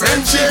smoke my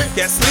sensi.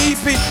 Get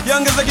sleepy.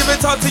 Young girls, I give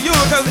it all to you,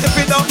 cause if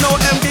you don't know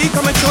MD,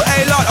 coming through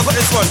a lot. I got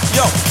this one.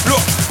 Yo,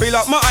 look, feel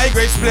like my high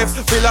grade split.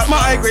 Feel like my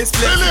high grade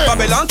split.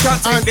 Babylon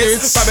can't take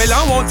this.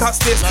 Babylon won't touch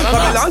this.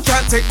 Babylon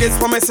can't take this.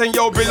 From me saying,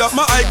 yo, build up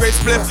my high grade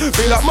split.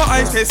 Build up my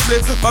high grade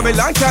split.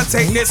 Babylon can't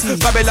take this.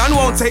 Babylon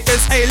won't take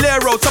this. Hey,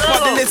 Lero, top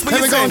of the list.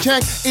 Let me go and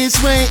check. It's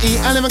weighty.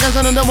 I never got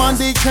under one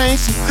day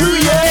crazy. Ooh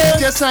yeah,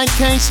 just like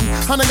Casey.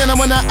 I'm gonna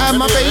wanna have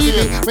my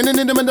baby. When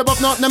in the middle of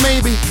not the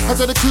maybe. I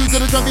saw the crew to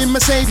the driving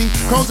Mercedes.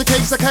 Close the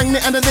cakes, I can't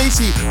and the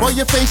lacy. Boy,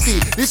 you're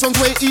feisty. This one's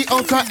weighty,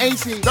 ultra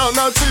AC. Don't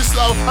know too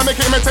slow. I make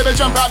him take the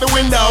jump out the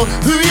window.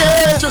 Ooh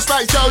yeah, just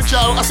like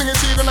JoJo. I sing it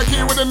to you, then I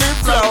key with a new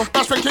flow.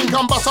 That's when King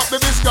come bust up the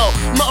disco.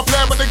 Not a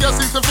player, but the girl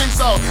seems to think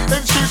so.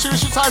 It's shoot,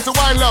 time to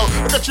wind low.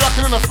 I got you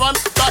rocking in the front,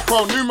 back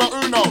row, numero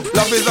uno.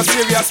 Love is a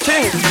serious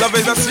thing. Love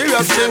is a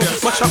serious thing.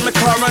 Mash up my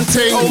car and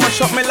ting. Oh,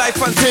 mash up my life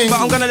and ting. But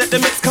I'm gonna let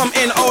the mix come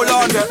in. Oh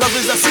Lord, love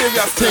is a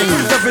serious thing.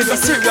 Love is a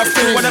serious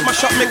thing. When I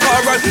mash up my car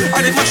and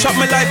I did mash up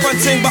my life and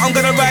ting. But I'm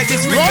gonna ride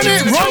this ring.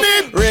 Run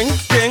it. Ring,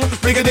 ding,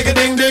 ring a ding a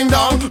ding ding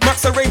dong.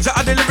 Max the Ranger,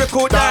 I the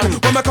lyrical Dan.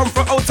 When I come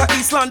from outer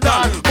East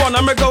London, born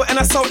I'm go in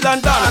a South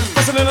London.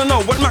 Person in the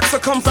know what Max I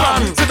come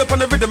from. Sit up on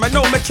the rhythm, I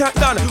know me can't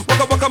done.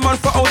 Waka man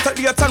for out at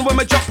the atan when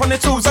me drop on the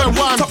tools.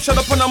 Top shut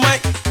up on the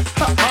mic.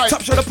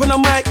 Top shut up on the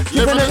mic.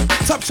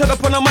 Top shut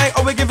up on the mic.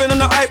 Are we giving them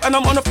the hype and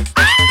I'm on the.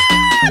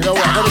 Yo,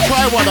 I gotta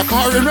try one. I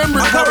can't remember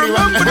it. I can't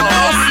remember the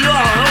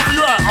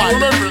I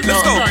remember it.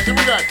 Let's go.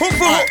 Hook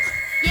for hook.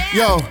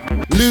 Yo,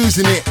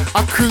 losing it,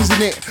 I'm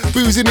cruising it,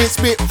 boozing it,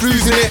 spit,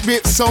 bruising it,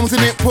 bit songs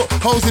in it, put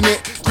holes in it,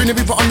 grinning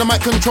people on the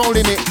mic,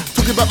 controlling it.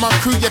 Talking about my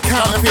crew, you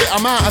counterfeit,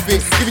 I'm out of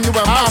it, giving you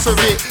a mouth of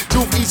it,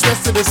 north, east,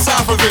 west to the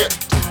south of it,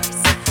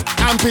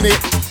 amping it.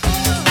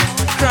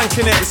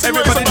 Cranking it,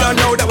 everybody don't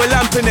know that we're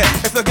lamping it.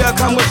 If the girl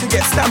come, we should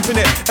get stamping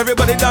it.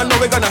 Everybody don't know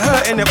we're gonna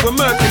hurting it. We're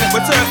murking it,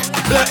 we're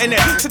blurting it.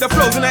 See the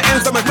flows and the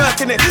ends that we're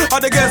murking it.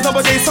 Other girls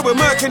nowadays, so we're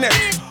murking it.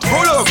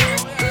 Hold up.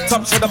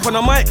 Top shut up on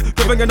the mic,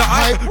 giving the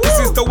hype. This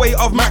is the way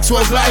of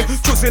Maxwell's life.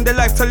 Choosing the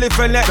life to live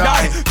and let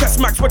die. Test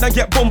Maxwell and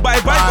get boom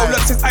bye bye. Go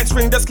look since ice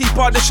ring, just keep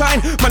all the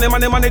shine. Money,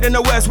 then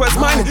the where's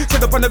mine.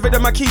 Set up on the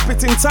rhythm, I keep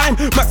it in time.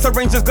 Max the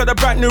Ranger's got a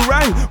brand new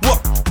rhyme.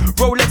 What?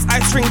 Rolex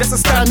ice ring, that's a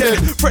standard.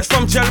 Fresh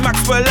from jail,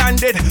 Maxwell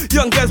landed.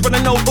 Young girls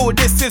wanna know, oh,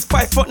 this is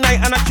 5'9"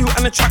 and I'm cute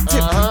and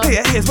attractive.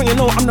 Here's when you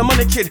know I'm the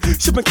money kid.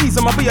 Shipping keys,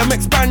 I'ma be a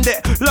mixed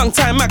bandit. Long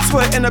time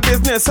Maxwell in the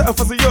business. Certain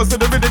for the years, so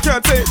the video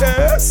can't take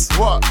this.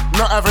 What?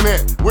 Not having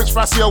it. Which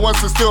Facio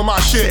wants to steal my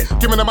shit?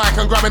 Give me the mic,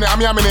 I'm grabbing it,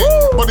 I'm yamming it.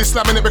 Body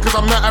slamming it because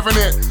I'm not having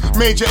it.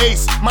 Major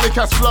ace, money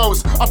cash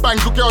flows. I bang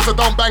good girls, I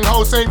don't bang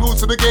hoes. Same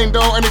rules to the game,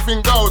 don't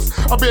anything goes.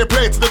 I'll be a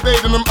player to the day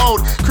that I'm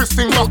old.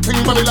 Christine got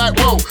ting money like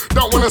whoa.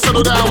 Don't wanna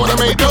settle down, wanna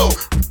make dough.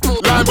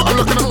 Line, but I'm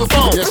looking at the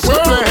phone. Yes,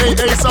 sir. Play hate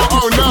ace, so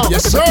oh no.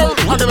 Yes, sir.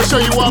 I'm gonna show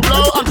you what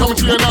blow. I'm coming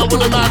to you now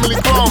with a 9 milli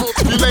chrome.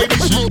 You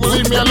ladies, you will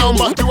leave me alone,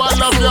 but do I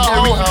love you?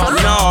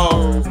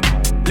 No.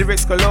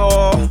 Lyrics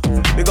galore.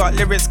 We got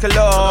lyrics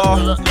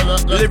galore.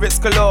 Lyrics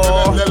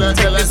galore.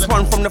 Take this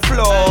one from the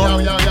floor.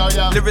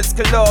 Lyrics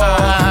galore.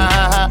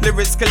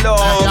 Lyrics galore.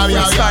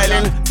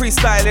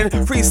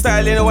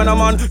 Freestyling when I'm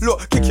on.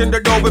 Look, kicking the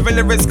door with the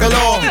lyrics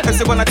galore. And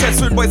say when I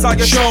test with boys, are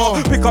you sure?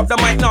 Pick up the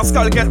mic now,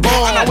 skull get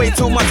more. And I wait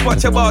too much,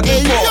 what you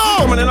bargain for?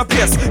 Coming in a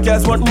place,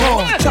 girls want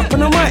more. Chop on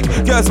the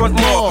mic, girls want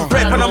more.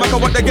 Rape on the mic,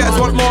 what the girls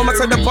want more.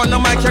 Max up on the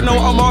mic, you know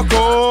I'm a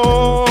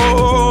cool.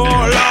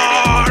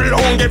 Lord,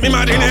 don't get me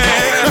mad in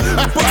here.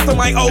 Bust the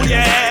mic, oh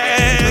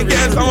yeah.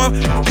 Girls, I'm a,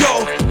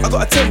 yo, I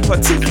got a temper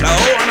too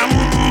low. And I'm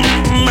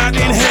mad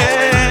in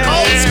here.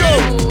 Let's go.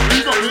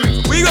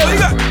 We go.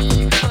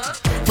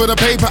 For the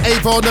paper, A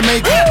for the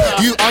maker.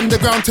 You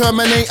underground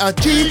Terminator.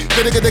 G,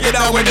 get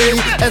down with it.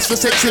 S for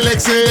sexy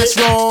Lexi, let's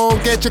roll.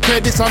 Get your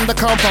credits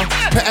undercover.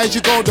 Pay as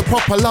you go, the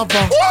proper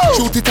lover.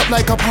 Shoot it up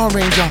like a Power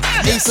Ranger.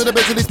 Ace of the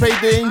business, pay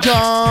danger.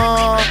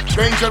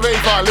 Ranger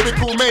Raver,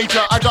 lyrical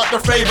major, I got the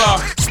flavor.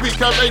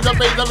 Speaker, razor,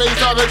 the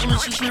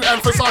shoot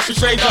and Versace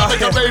shader.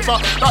 Make a raver,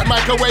 like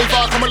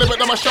microwaver. Come a little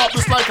bit on my sharp,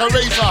 just like a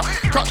razor.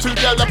 Cut to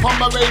yell upon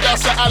my radar,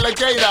 say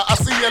alligator. I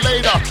see you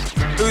later.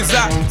 Who's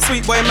that?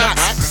 Sweet boy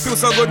Max. Feel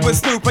so good with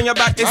Snoop on your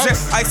back. Is it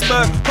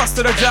iceberg? Cross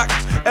to the jack.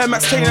 Air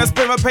Max trainers,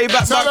 bring my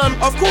payback back.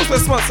 Of course we're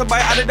sponsored by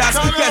Adidas.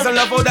 Guys, I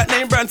love all that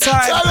name brand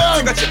type.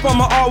 Take a chip on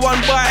my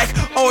R1 bike.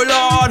 Oh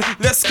Lord,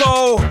 let's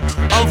go.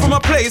 I'm from a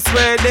place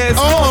where there's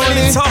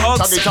only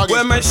talks,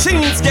 where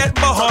machines get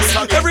boss.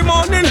 Every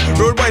morning,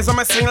 road boys on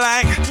my sing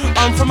like.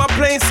 I'm from a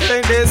place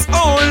where there's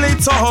only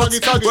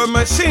talks, where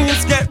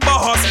machines get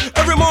boss.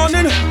 Every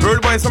morning,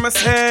 road boys on my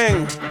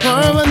sing.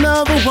 For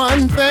another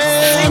one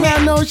thing,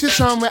 I know she's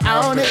somewhere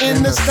out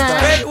in the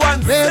sky.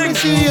 Let me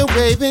see you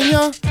waving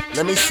your.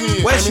 Let me see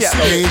it. Where's she at?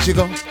 There you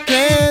go.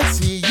 Can't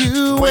see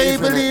you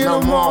wave a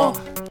little more.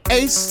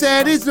 Ace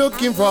said he's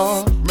looking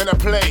for. Minna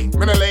play,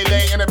 minna lay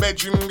in the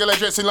bedroom, girl I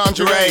dress in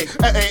lingerie.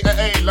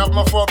 Hey, love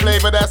my foreplay,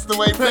 but that's the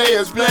way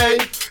players play.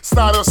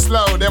 Start off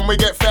slow, then we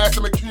get fast,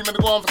 and McCream and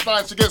go on for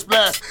time, she gets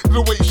blast.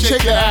 The way you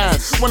shake your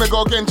ass. Wanna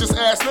go again, just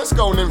ask, let's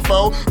go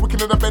info. We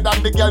can in the bed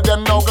and the girl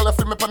them know, girl I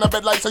flip me on the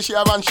bed like so she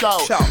have on show.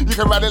 You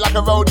can ride it like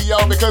a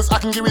rodeo, because I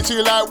can give it to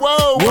you like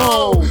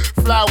whoa.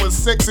 Flowers,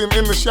 sexing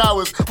in the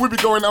showers, we be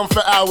going on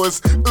for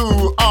hours.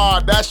 Ooh,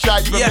 that's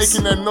right, you been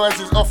making the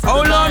noises off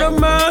oh Lord of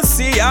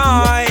mercy,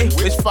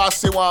 which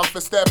fussy one for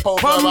step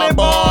over my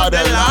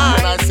borderline?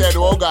 And I said,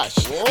 oh gosh,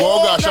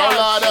 oh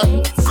Lord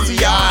of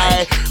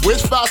CI.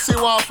 Which fussy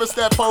one for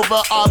step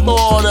over our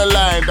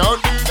borderline?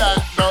 Don't do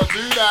that.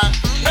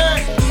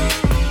 Hey.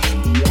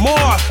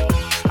 More.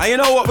 And you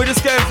know what? We're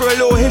just going through a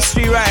little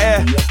history right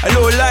here. A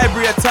little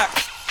library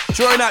attack.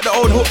 Drawing out the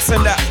old hooks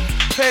and that.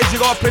 Page you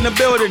got up in the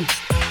building.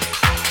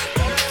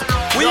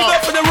 We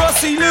got for the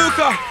Rossi,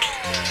 Luca.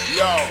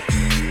 Yo,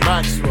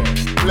 Maxwell,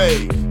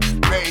 Blake,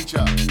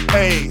 Major,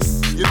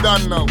 Ace. You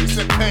done know, we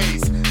said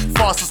pace.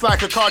 Fastest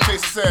like a car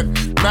chaser said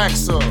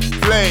Maxwell,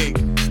 Blake,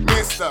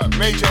 Mr.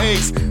 Major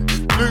Ace,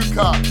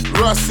 Luca,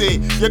 Rossi.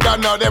 You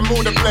done know them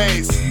all the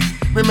place.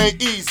 We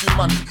make easy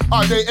money,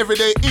 all day, every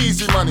day,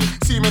 easy money.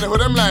 See me in the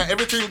hood, I'm like,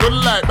 everything good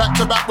like. Back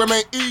to back, we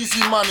make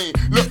easy money.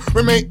 Look,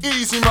 we make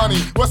easy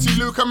money. Rossi,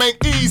 Luca, make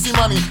easy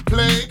money.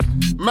 Play,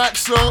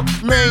 Maxwell,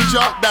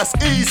 Major, that's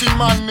easy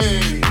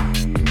money.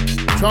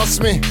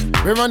 Trust me,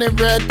 we run it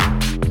red.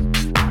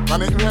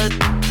 Run it red.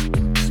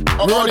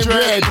 We run it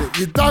red.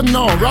 You don't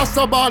know,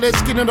 Rasta bar, their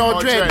skin and all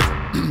dread.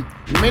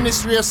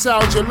 Ministry of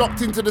Sounds, you're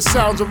locked into the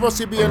sounds of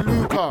Rossi B and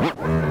Luca.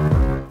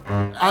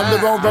 I'm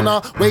the road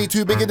runner, way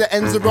too big at the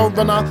ends, the road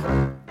runner.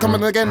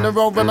 Coming again, the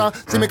road runner.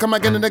 See me come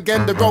again and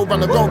again, the road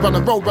runner.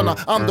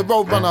 I'm the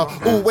road runner.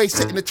 Always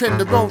setting the trend,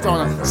 the road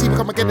runner. See me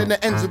come again in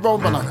the ends, the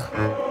road runner.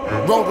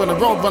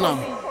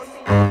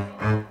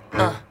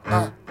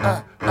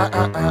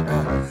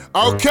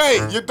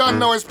 Okay, you done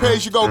know it's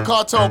page you go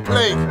cartel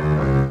plague.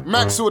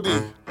 Maxwell D,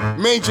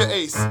 Major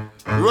Ace,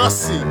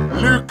 Rossi,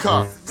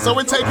 Luca. So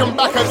we take them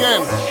back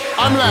again.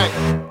 I'm like,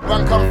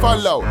 run, come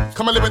follow.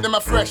 Come a little bit in my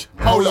fresh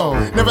polo.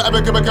 Never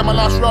ever give again my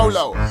last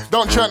rolo.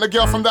 Don't churn the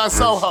girl from down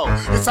Soho.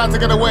 It's time to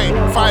get away,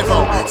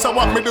 5-0. So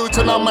what me do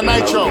to numb my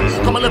nitro?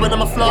 Come a little bit in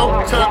my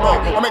flow, turbo.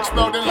 I'm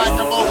exploding like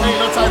a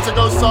volcano, time to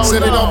go solo.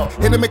 Set it up,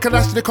 in the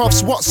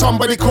Kalashnikovs. What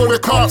somebody call the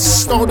cops.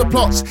 Stole the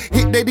plots,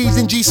 hit their D's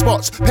in G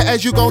spots. Pet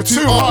as you go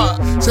too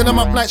hot. Send them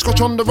up like scotch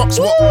on the rocks.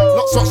 What?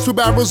 Lots, lots, 2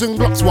 barrels and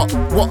blocks. What?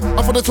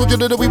 I thought I told you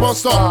that we won't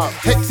stop.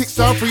 Hectic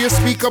sound for your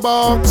speaker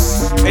box.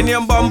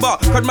 Indian bomber,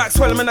 cause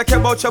Maxwell, man, I care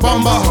about your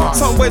bomber.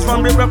 Some boys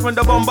run rip from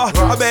the bomber.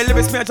 I bet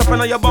lyrics me, I jump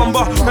on your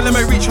bomber. But let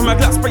me reach from my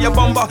glass for your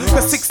bomber.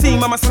 Cause 16,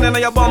 mama, sending on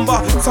your bomber.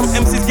 Some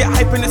MCs get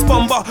hype in this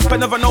bomber, but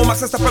never know my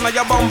sister on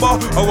your bomber.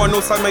 I want no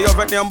sign me of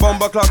Indian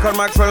bomber clock. And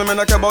Maxwell, man,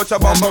 I care about your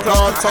bomber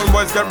clock. Some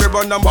boys get rip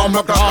on the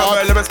bomber clock.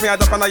 I bet lyrics me, I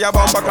jump on your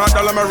bomber clock.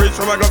 Let me reach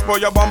from my glass for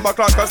your bomber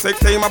clock. Cause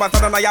 16, mama,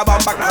 sending on your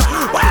bomber clock.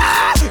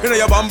 In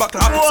your bomber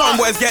clock. Some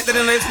boys get it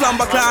in this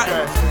plumber clock.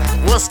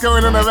 What's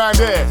going on around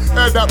there?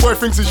 Heard that boy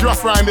thinks it's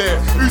rough round there.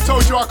 Who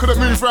told you I couldn't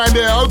move round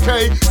there?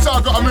 Okay, so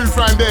I gotta move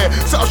round there.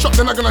 Set up shop,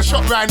 then I'm gonna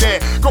shop round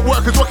there. Got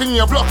workers working in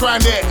your block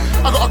round there.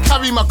 I gotta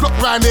carry my Glock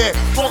round there.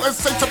 Won't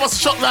hesitate to bust a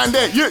shot round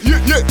there. Yeah.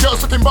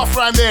 Girls looking buff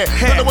round there.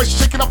 Know the way she's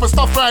shaking up her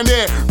stuff round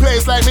there.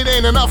 Players like me, they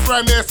ain't enough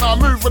round there. So I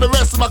move with the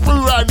rest of my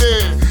crew round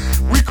there.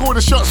 We call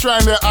the shots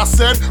round there, I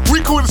said.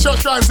 We call the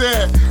shots round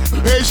there.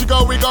 Here she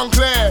go, we gon'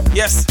 clear.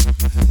 Yes,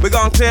 we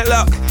gon' clear,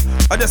 look.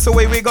 That's the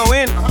way we go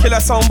in. Kill a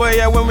sound boy,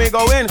 yeah, when we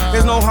go in.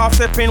 There's no half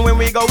stepping when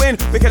we go in.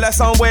 We kill a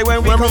sound boy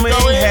when we come in.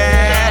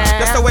 Yeah.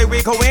 That's the way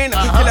we go in.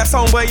 Kill a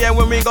sound boy, yeah,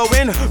 when we go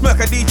in. Make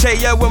a DJ,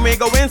 yeah, when we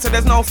go in. So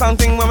there's no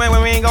something when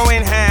we go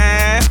in.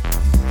 Yeah,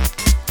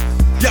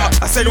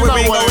 I said when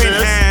we go in.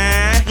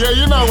 Yeah,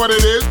 you know what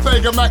it is.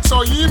 Take a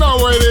Maxwell, you know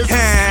what it is.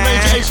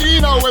 Major H, you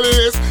know what it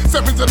is.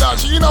 Step into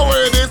Dutch, you know what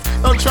it is.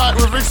 Don't try it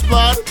with Rick's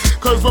blood,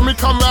 cause when we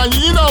come round,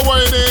 you know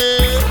what it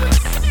is.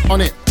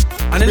 On it.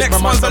 And the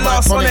next one's the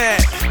last one there.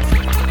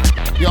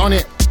 You're on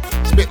it.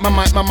 Spit my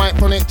mic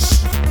on it.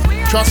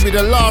 Trust me,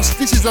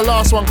 this is the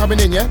last one coming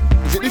in, yeah?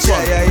 Is it this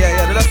one?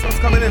 Yeah, the last one's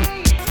coming in.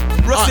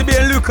 Rossi B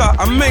and Luca,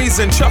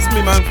 amazing, trust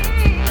me, man.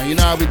 And you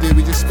know how we do,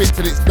 we just spit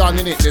till it's done,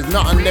 innit? There's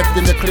nothing left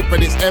in the clip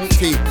and it's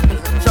empty.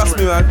 Trust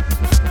me, man.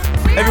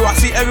 I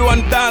see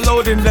everyone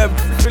downloading the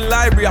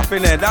library up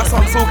in there. That's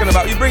what I'm talking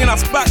about. You're bringing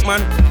us back,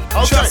 man.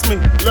 Okay. Trust me.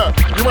 Look,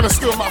 you wanna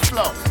steal my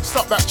flow?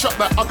 Stop that, chop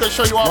that. I'm gonna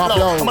show you how I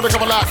blow. I'm gonna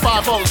cover like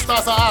 5-0.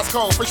 Stars are ice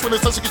cold. Fish when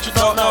it's such a get you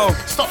don't know.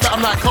 Stop that,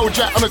 I'm like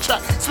Kojak on the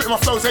track. Spitting my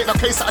flows ain't no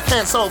case that I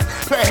can't solve.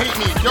 Player hate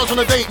me, girls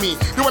wanna date me.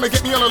 You wanna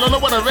get me on a low,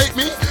 wanna rape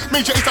me?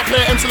 Major Ace, I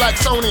play MC like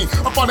Sony.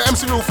 I'm on the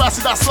MC real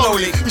fast, that's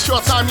slowly. It's your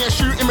time, yeah,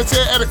 shoot,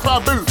 imitate, at the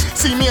crowd boo.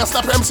 See me, I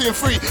slap MC in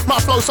free. My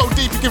flow so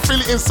deep, you can feel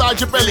it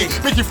inside your belly.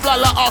 Make you fly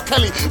like R.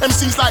 Kelly.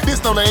 MCs like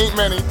this, no, they ain't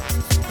many.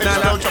 Look,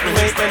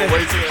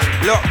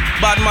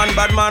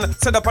 bad man,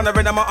 set up on the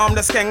rhythm, my arm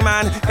the skeng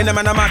man. In the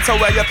man, no matter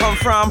where you come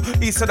from,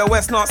 east to the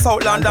west, north,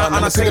 south, London,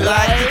 and I sing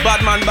like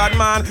bad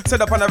man,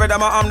 set up on the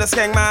rhythm, my arm the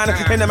skeng man.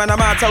 In the man, no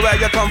matter where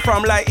you come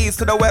from, like east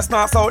to the west,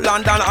 north, south,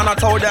 London, and I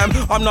told them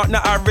I'm not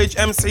the average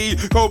MC.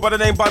 Go by the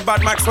name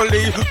Bad Maxwell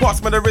D.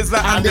 Pass me the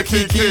Rizla and the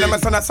Kiki. Let me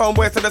send that sound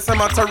boy to the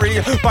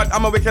cemetery. But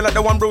I'm a wicked like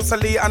the one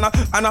Rossi and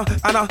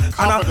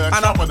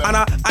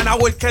I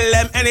would kill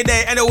them any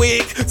day, any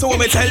week. So when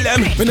we tell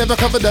them, we never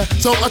covered that,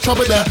 so I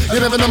trouble that. You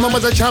never know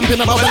mama's a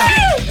champion about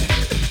that.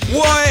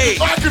 Why?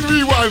 I can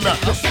rewind that.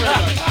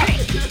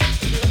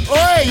 Oh,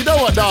 hey, you know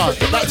what, dog?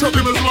 That took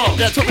me as well.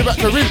 Yeah, it took me back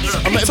to rinse.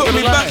 Took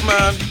me back,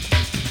 man.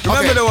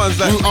 Remember the ones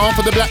that you arm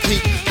for the black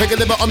heat. Take a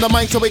liver on the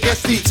mic so it gets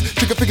seats.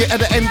 Trigger figure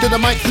at the end of the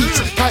mic heats.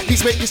 Tight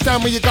beats make you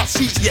stand when you got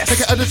seats. Yes. Take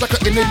it others like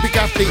an Olympic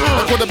athlete.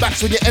 I call the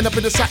backs when you end up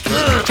in the sack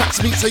heat.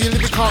 Tracks meet so you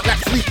live, you can't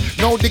lack sleep.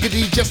 No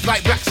diggity, just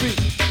like Black Street.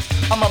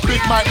 I'm a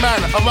big mic man,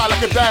 I ride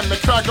like a Dan. The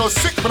crowd goes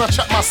sick when I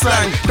chat my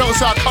slang. Don't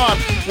say I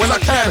can't, when I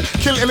can.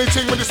 Kill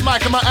anything with this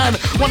mic in my hand.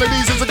 One of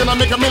these is gonna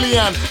make $1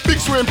 million. Big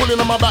swing pulling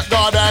on my back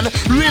garden.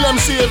 Real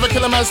MC ever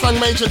kill a man slang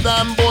major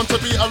damn. Born to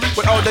be a rich.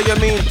 What all do you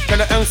mean?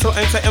 Can the MC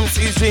enter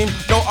MC's dream?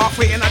 No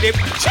halfway in a dip.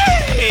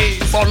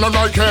 Cheese! On the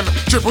night can,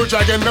 triple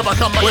dragon never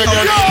come back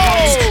again.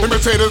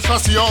 Imitators,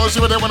 fussy yours,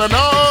 you would wanna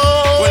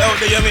know. What all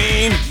do you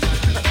mean?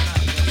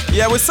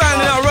 Yeah, we're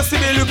signing out Rossi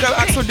B, Luca,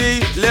 Maxwell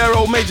D,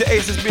 Lero, Major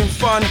Ace. It's been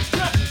fun.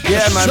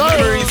 Yeah, man,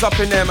 memories up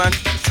in there, man.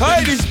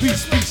 Tight this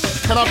beats.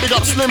 Can I big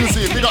up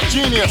Slimzy, big up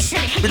Genius,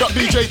 big up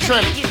DJ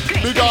Trent,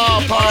 big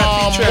up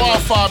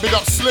Wildfire, big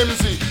up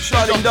Slimzy,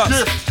 Charlene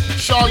Dust,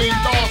 Charlene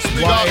Dust,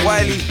 big up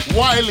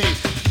Wiley,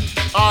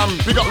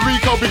 big up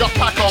Rico, big up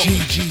Paco,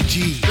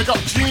 GGG, big up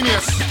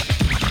Genius.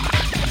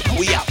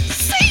 We out.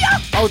 See ya.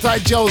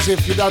 Outside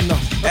Joseph, you don't know.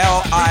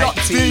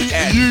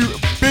 LITN.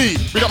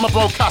 DUB. Big up my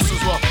bro Cass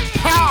as well.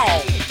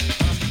 Pow!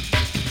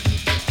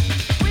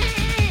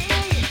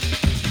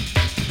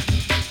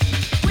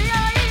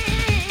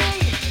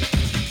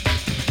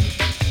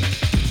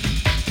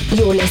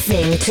 You're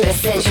listening to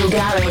Essential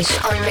Garage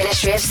on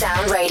Ministry of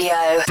Sound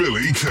Radio.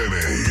 Billy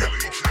Kenny.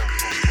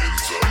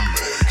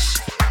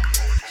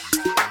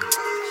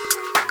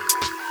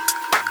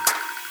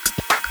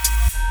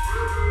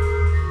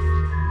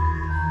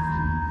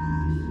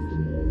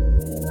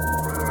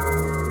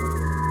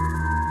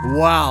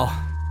 Wow.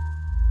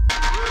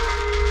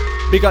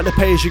 Big up the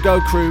Pay As You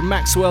Go crew,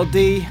 Maxwell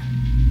D,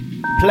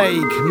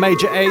 Plague,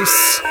 Major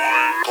Ace.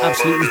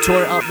 Absolutely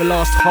tore it up the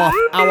last half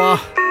hour.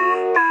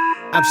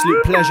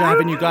 Absolute pleasure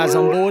having you guys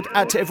on board.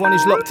 Out to everyone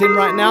who's locked in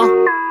right now.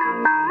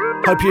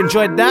 Hope you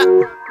enjoyed that.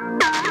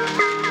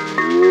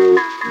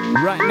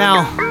 Right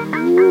now,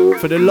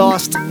 for the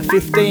last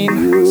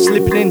 15,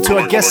 slipping into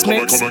a guest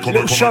mix.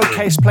 Little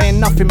showcase playing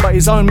nothing but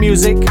his own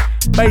music.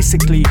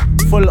 Basically,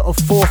 full of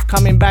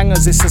forthcoming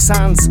bangers. It's the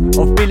sounds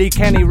of Billy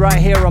Kenny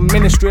right here on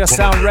Ministry of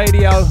Sound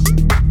Radio.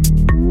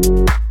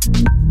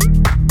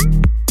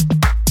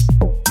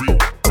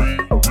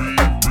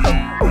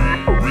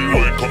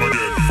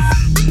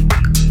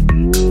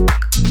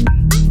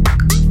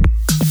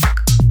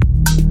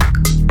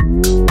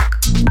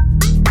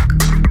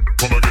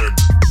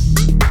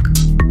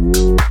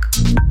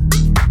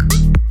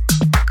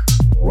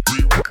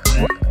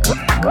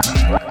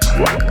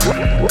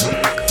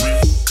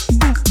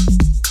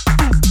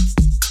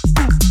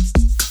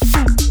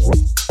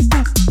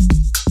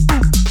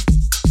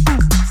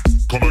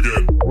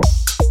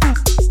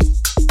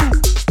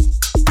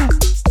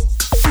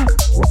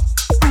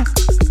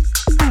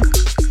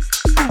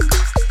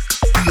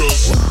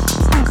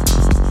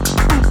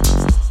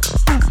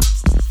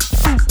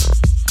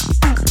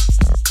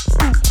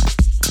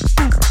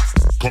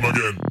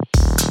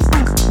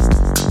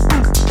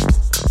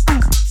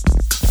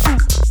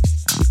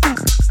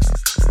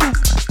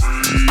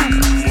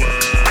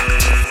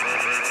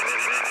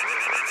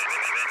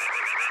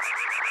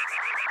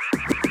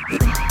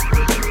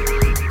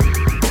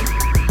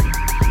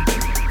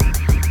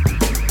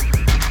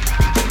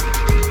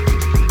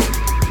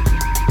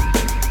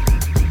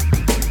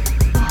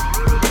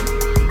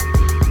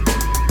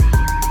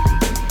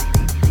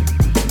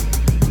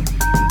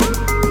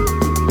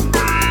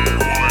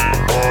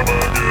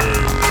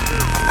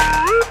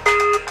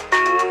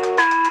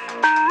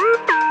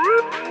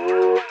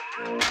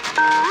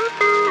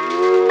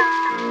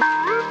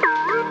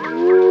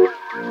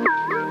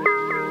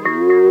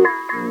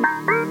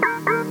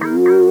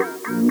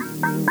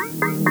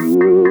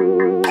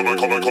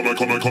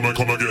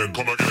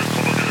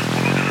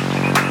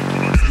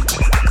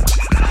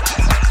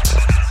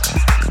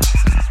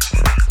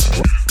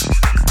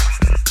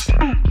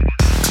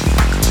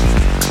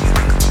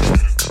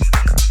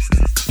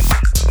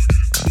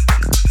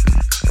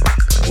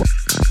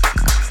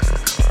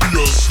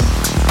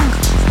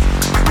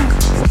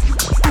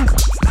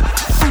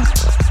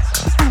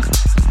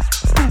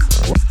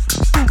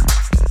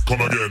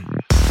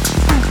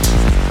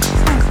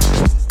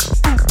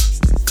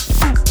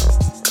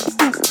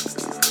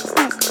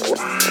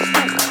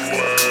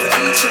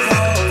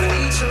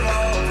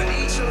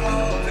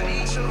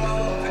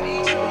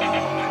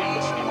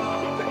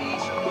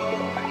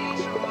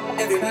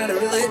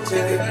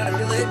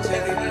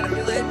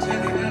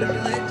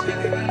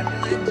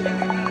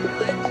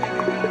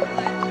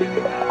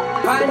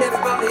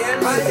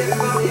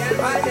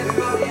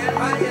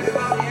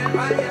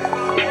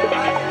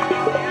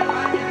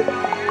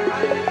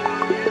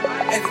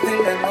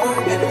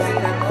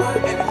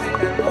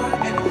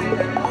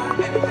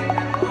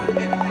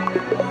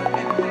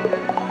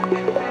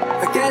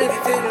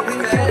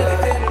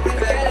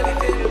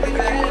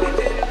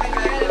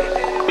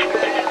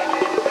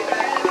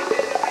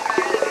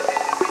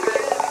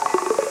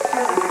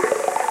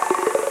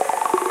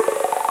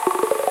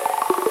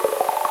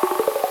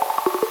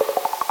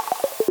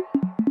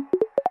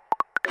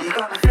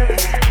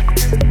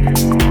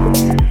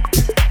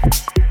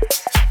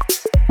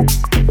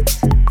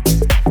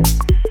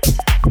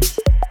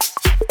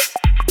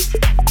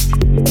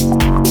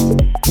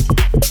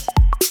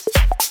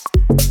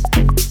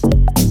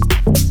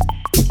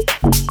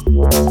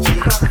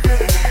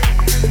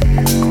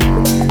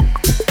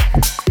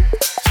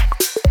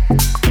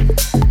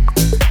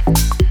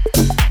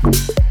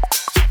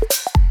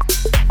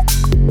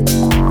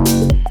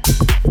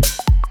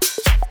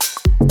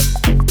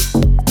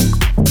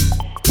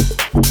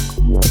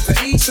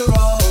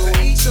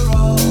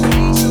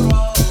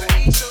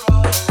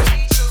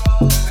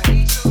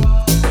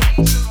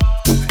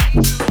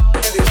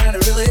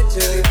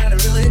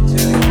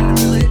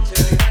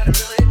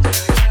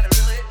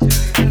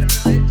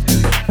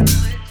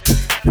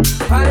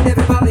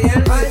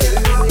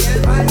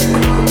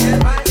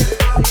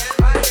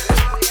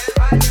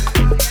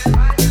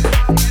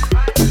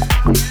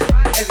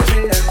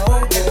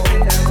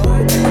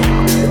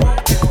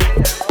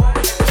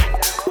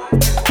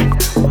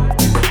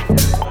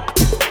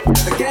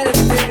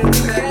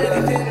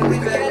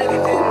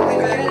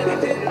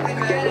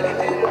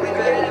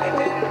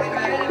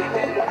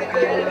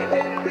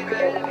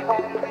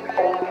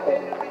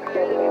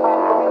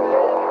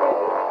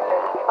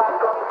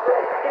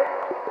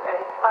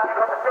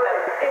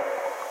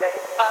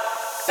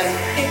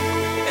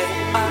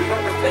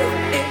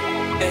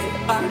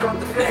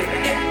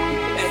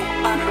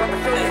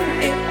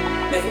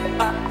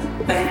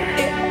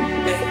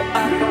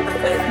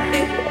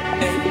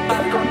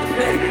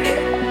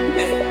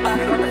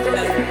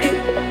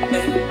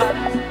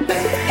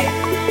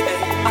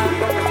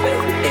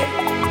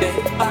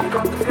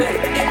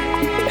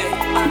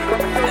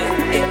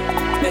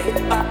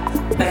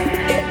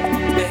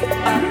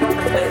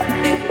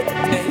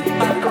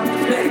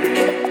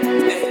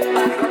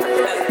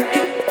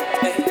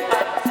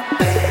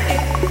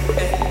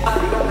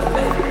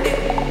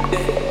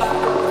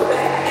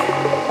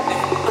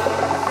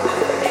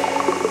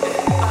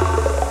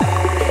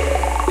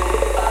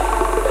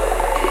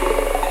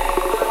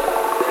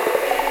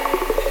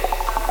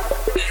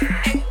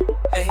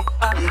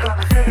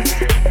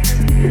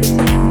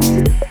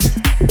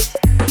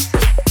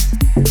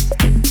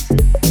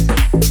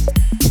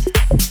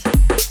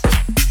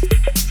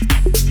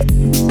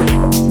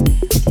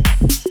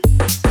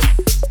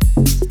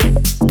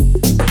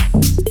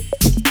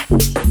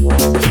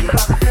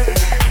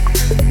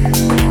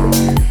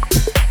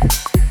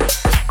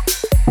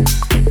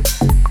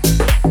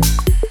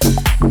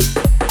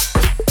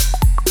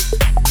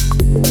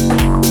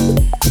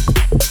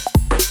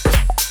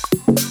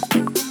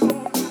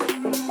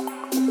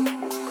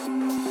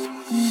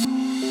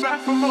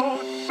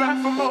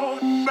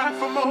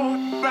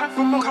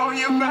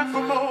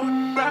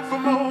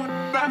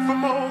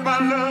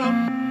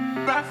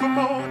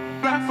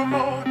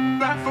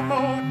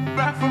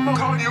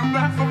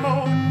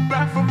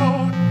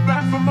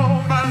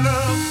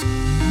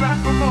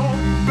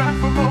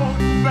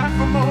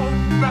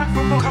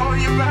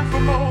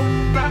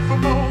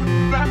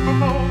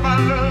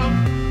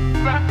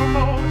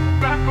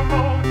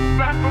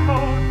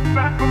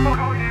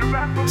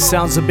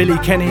 Sounds of Billy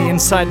Kenny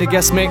inside the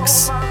guest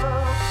mix,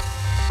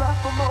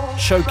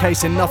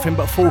 showcasing nothing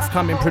but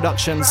forthcoming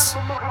productions.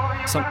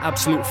 Some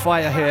absolute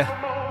fire here.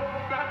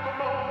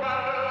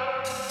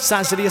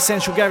 Sounds of the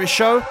Essential Garage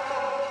Show.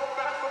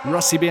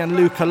 Rossi B and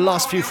Luca,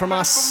 last few from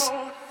us.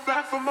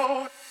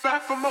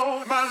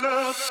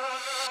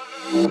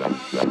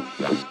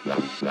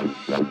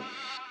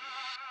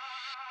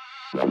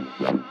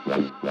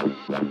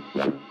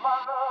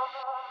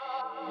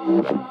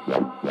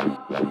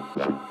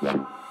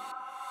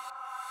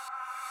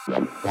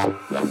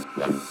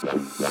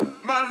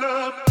 My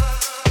love.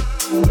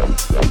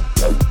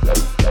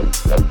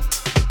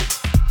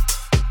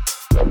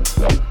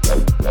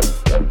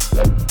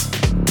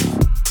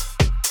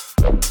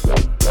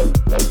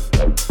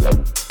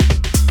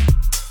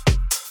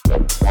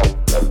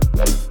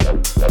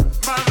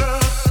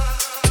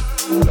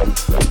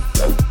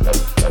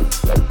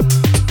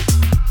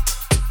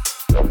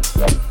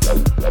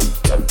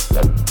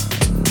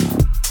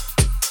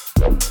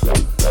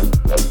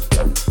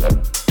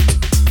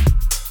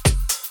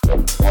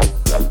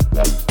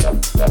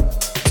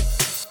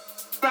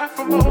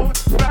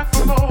 Back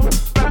for more.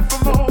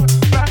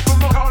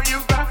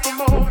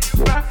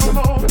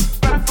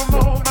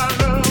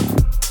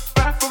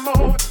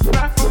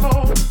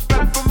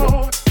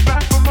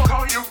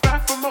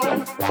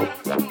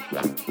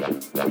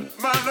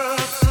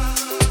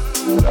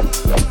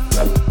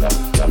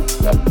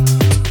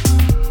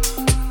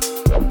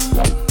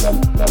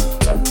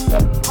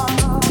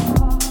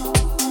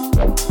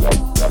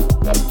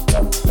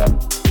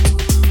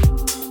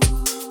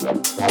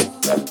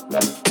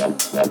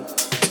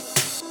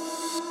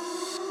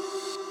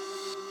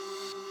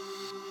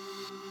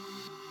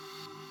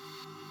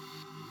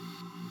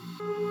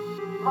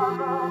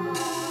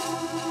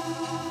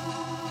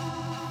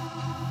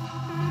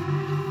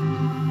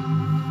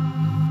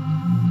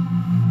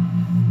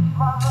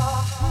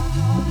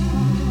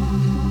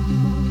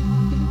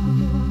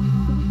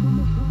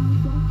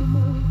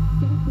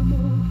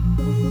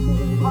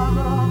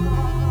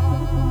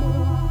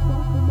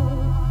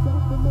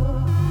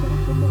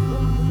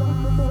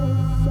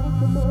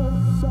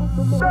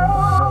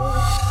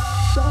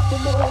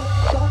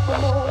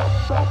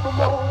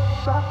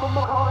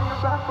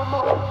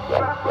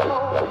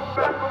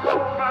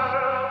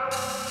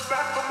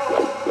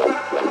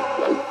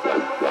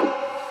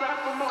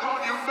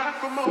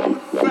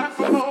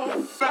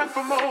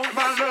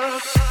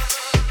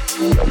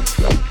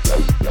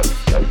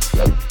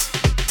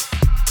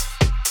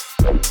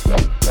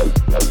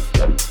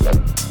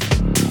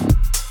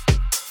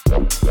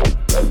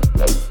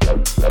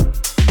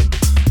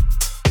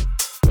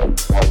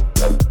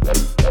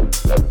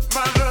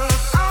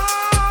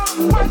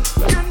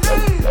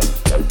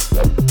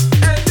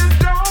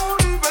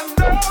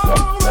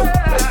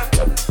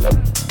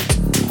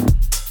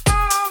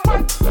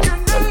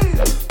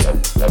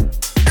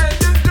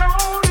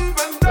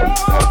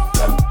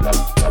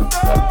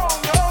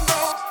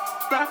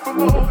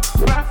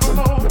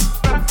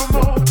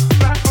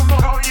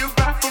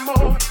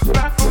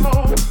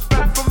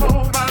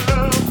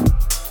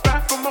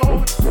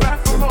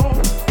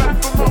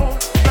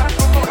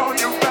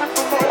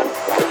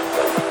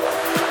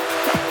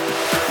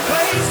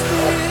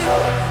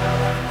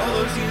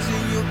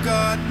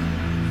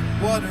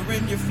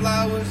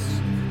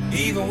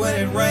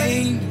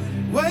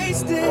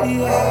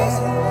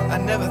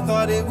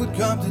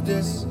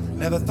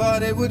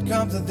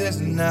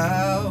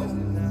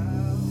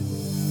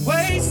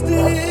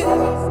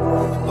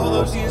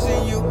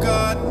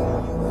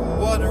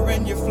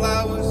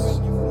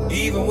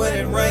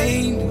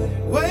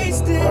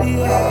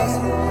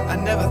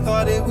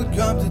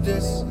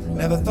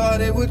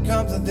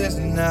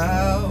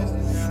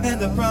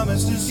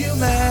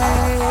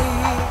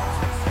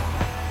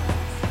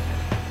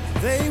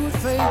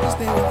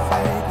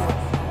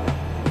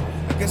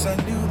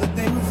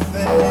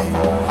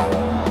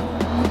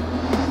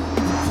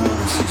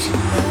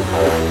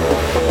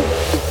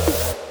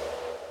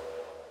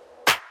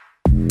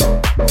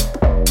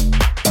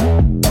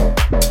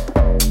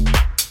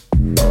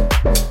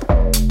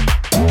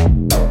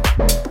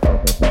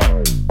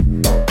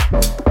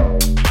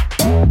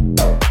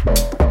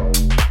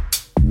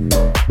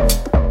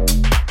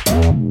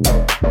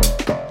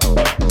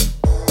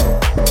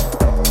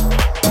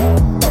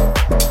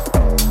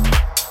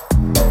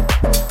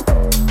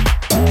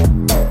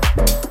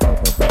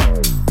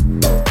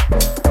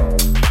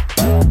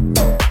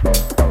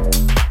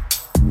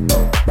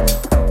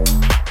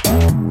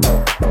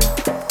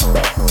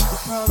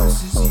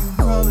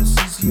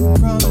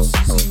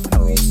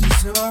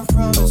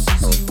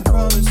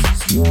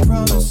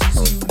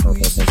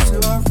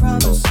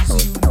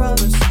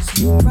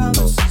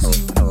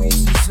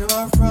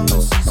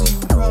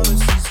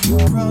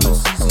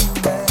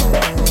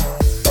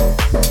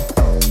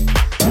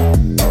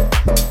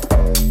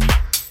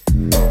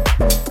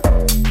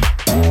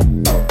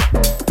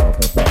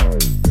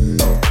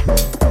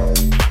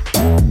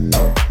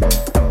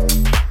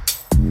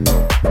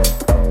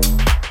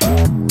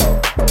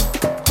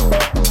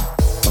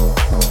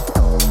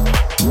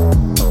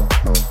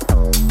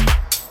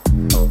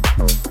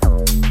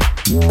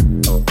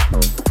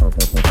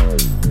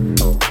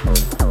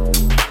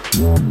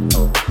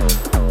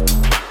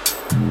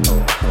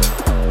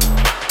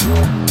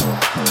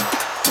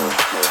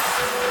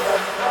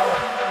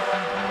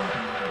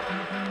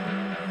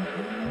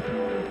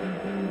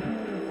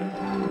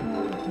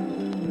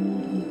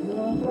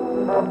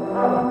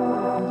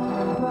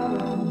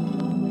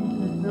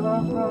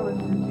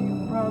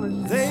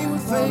 They were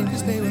fake,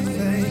 cause they were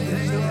fake.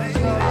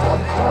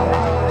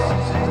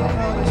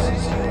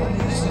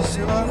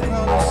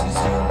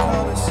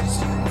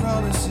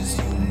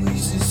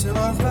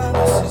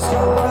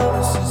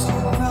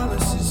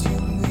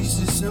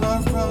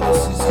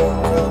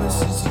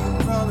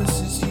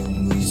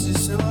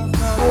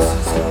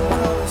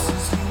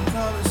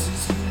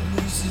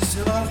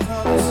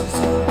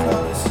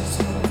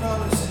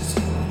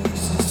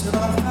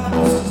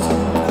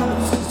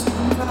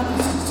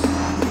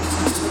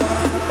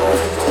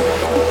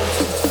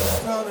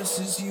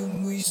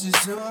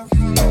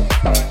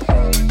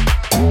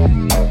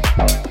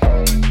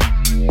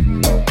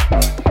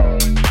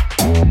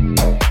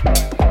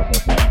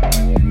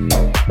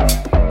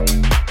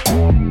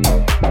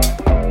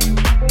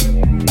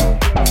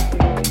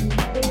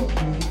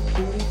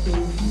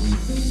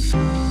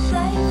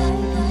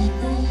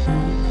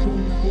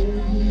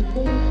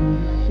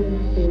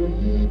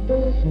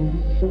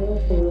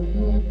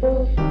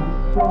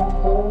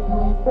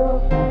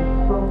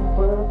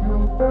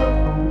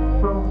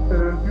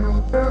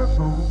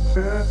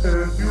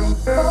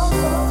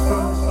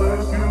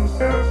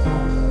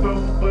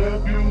 Don't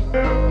let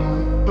you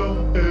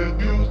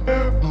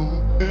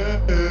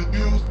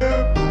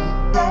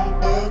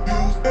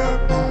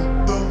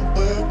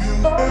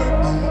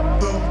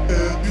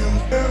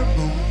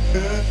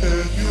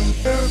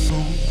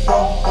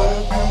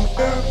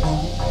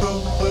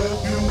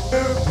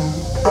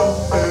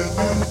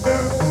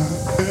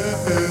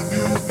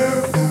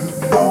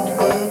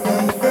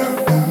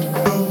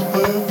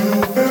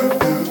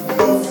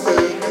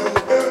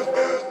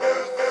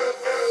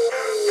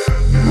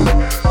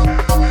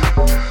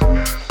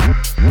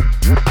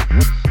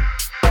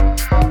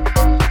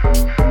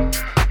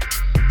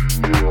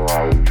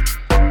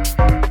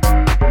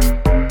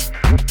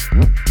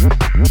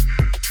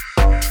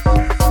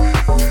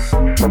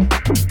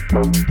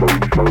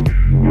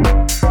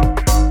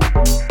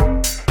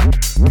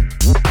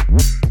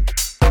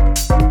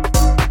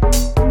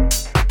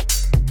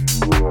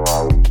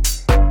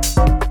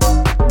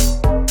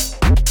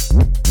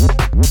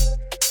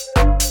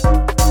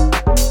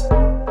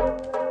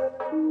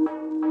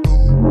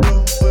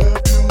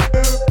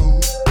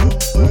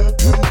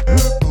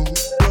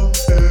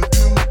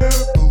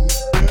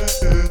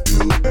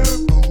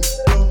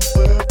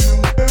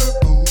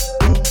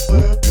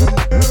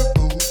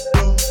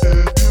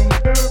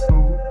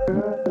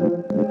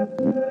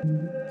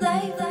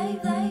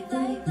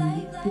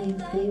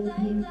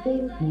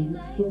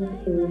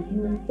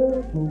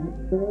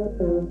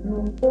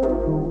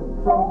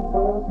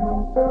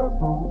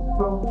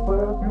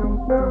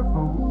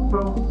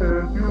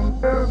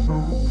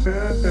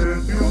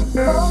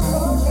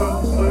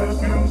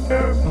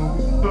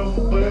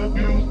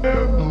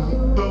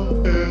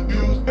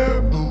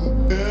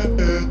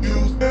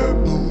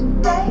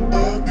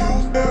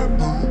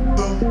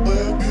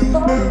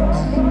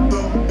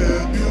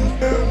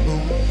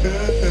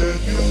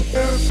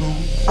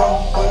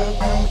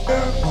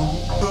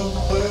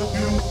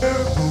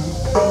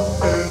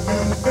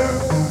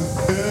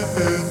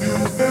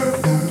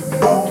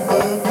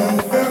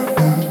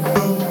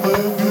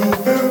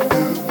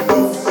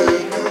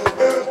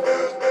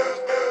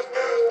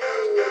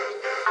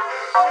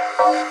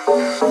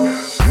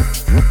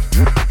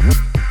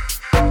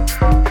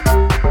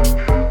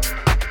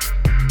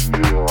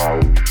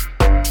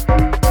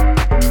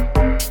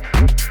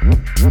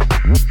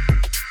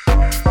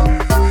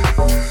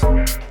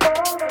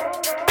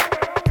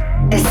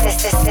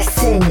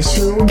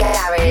Essential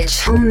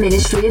Garage on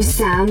Ministry of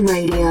Sound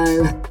Radio.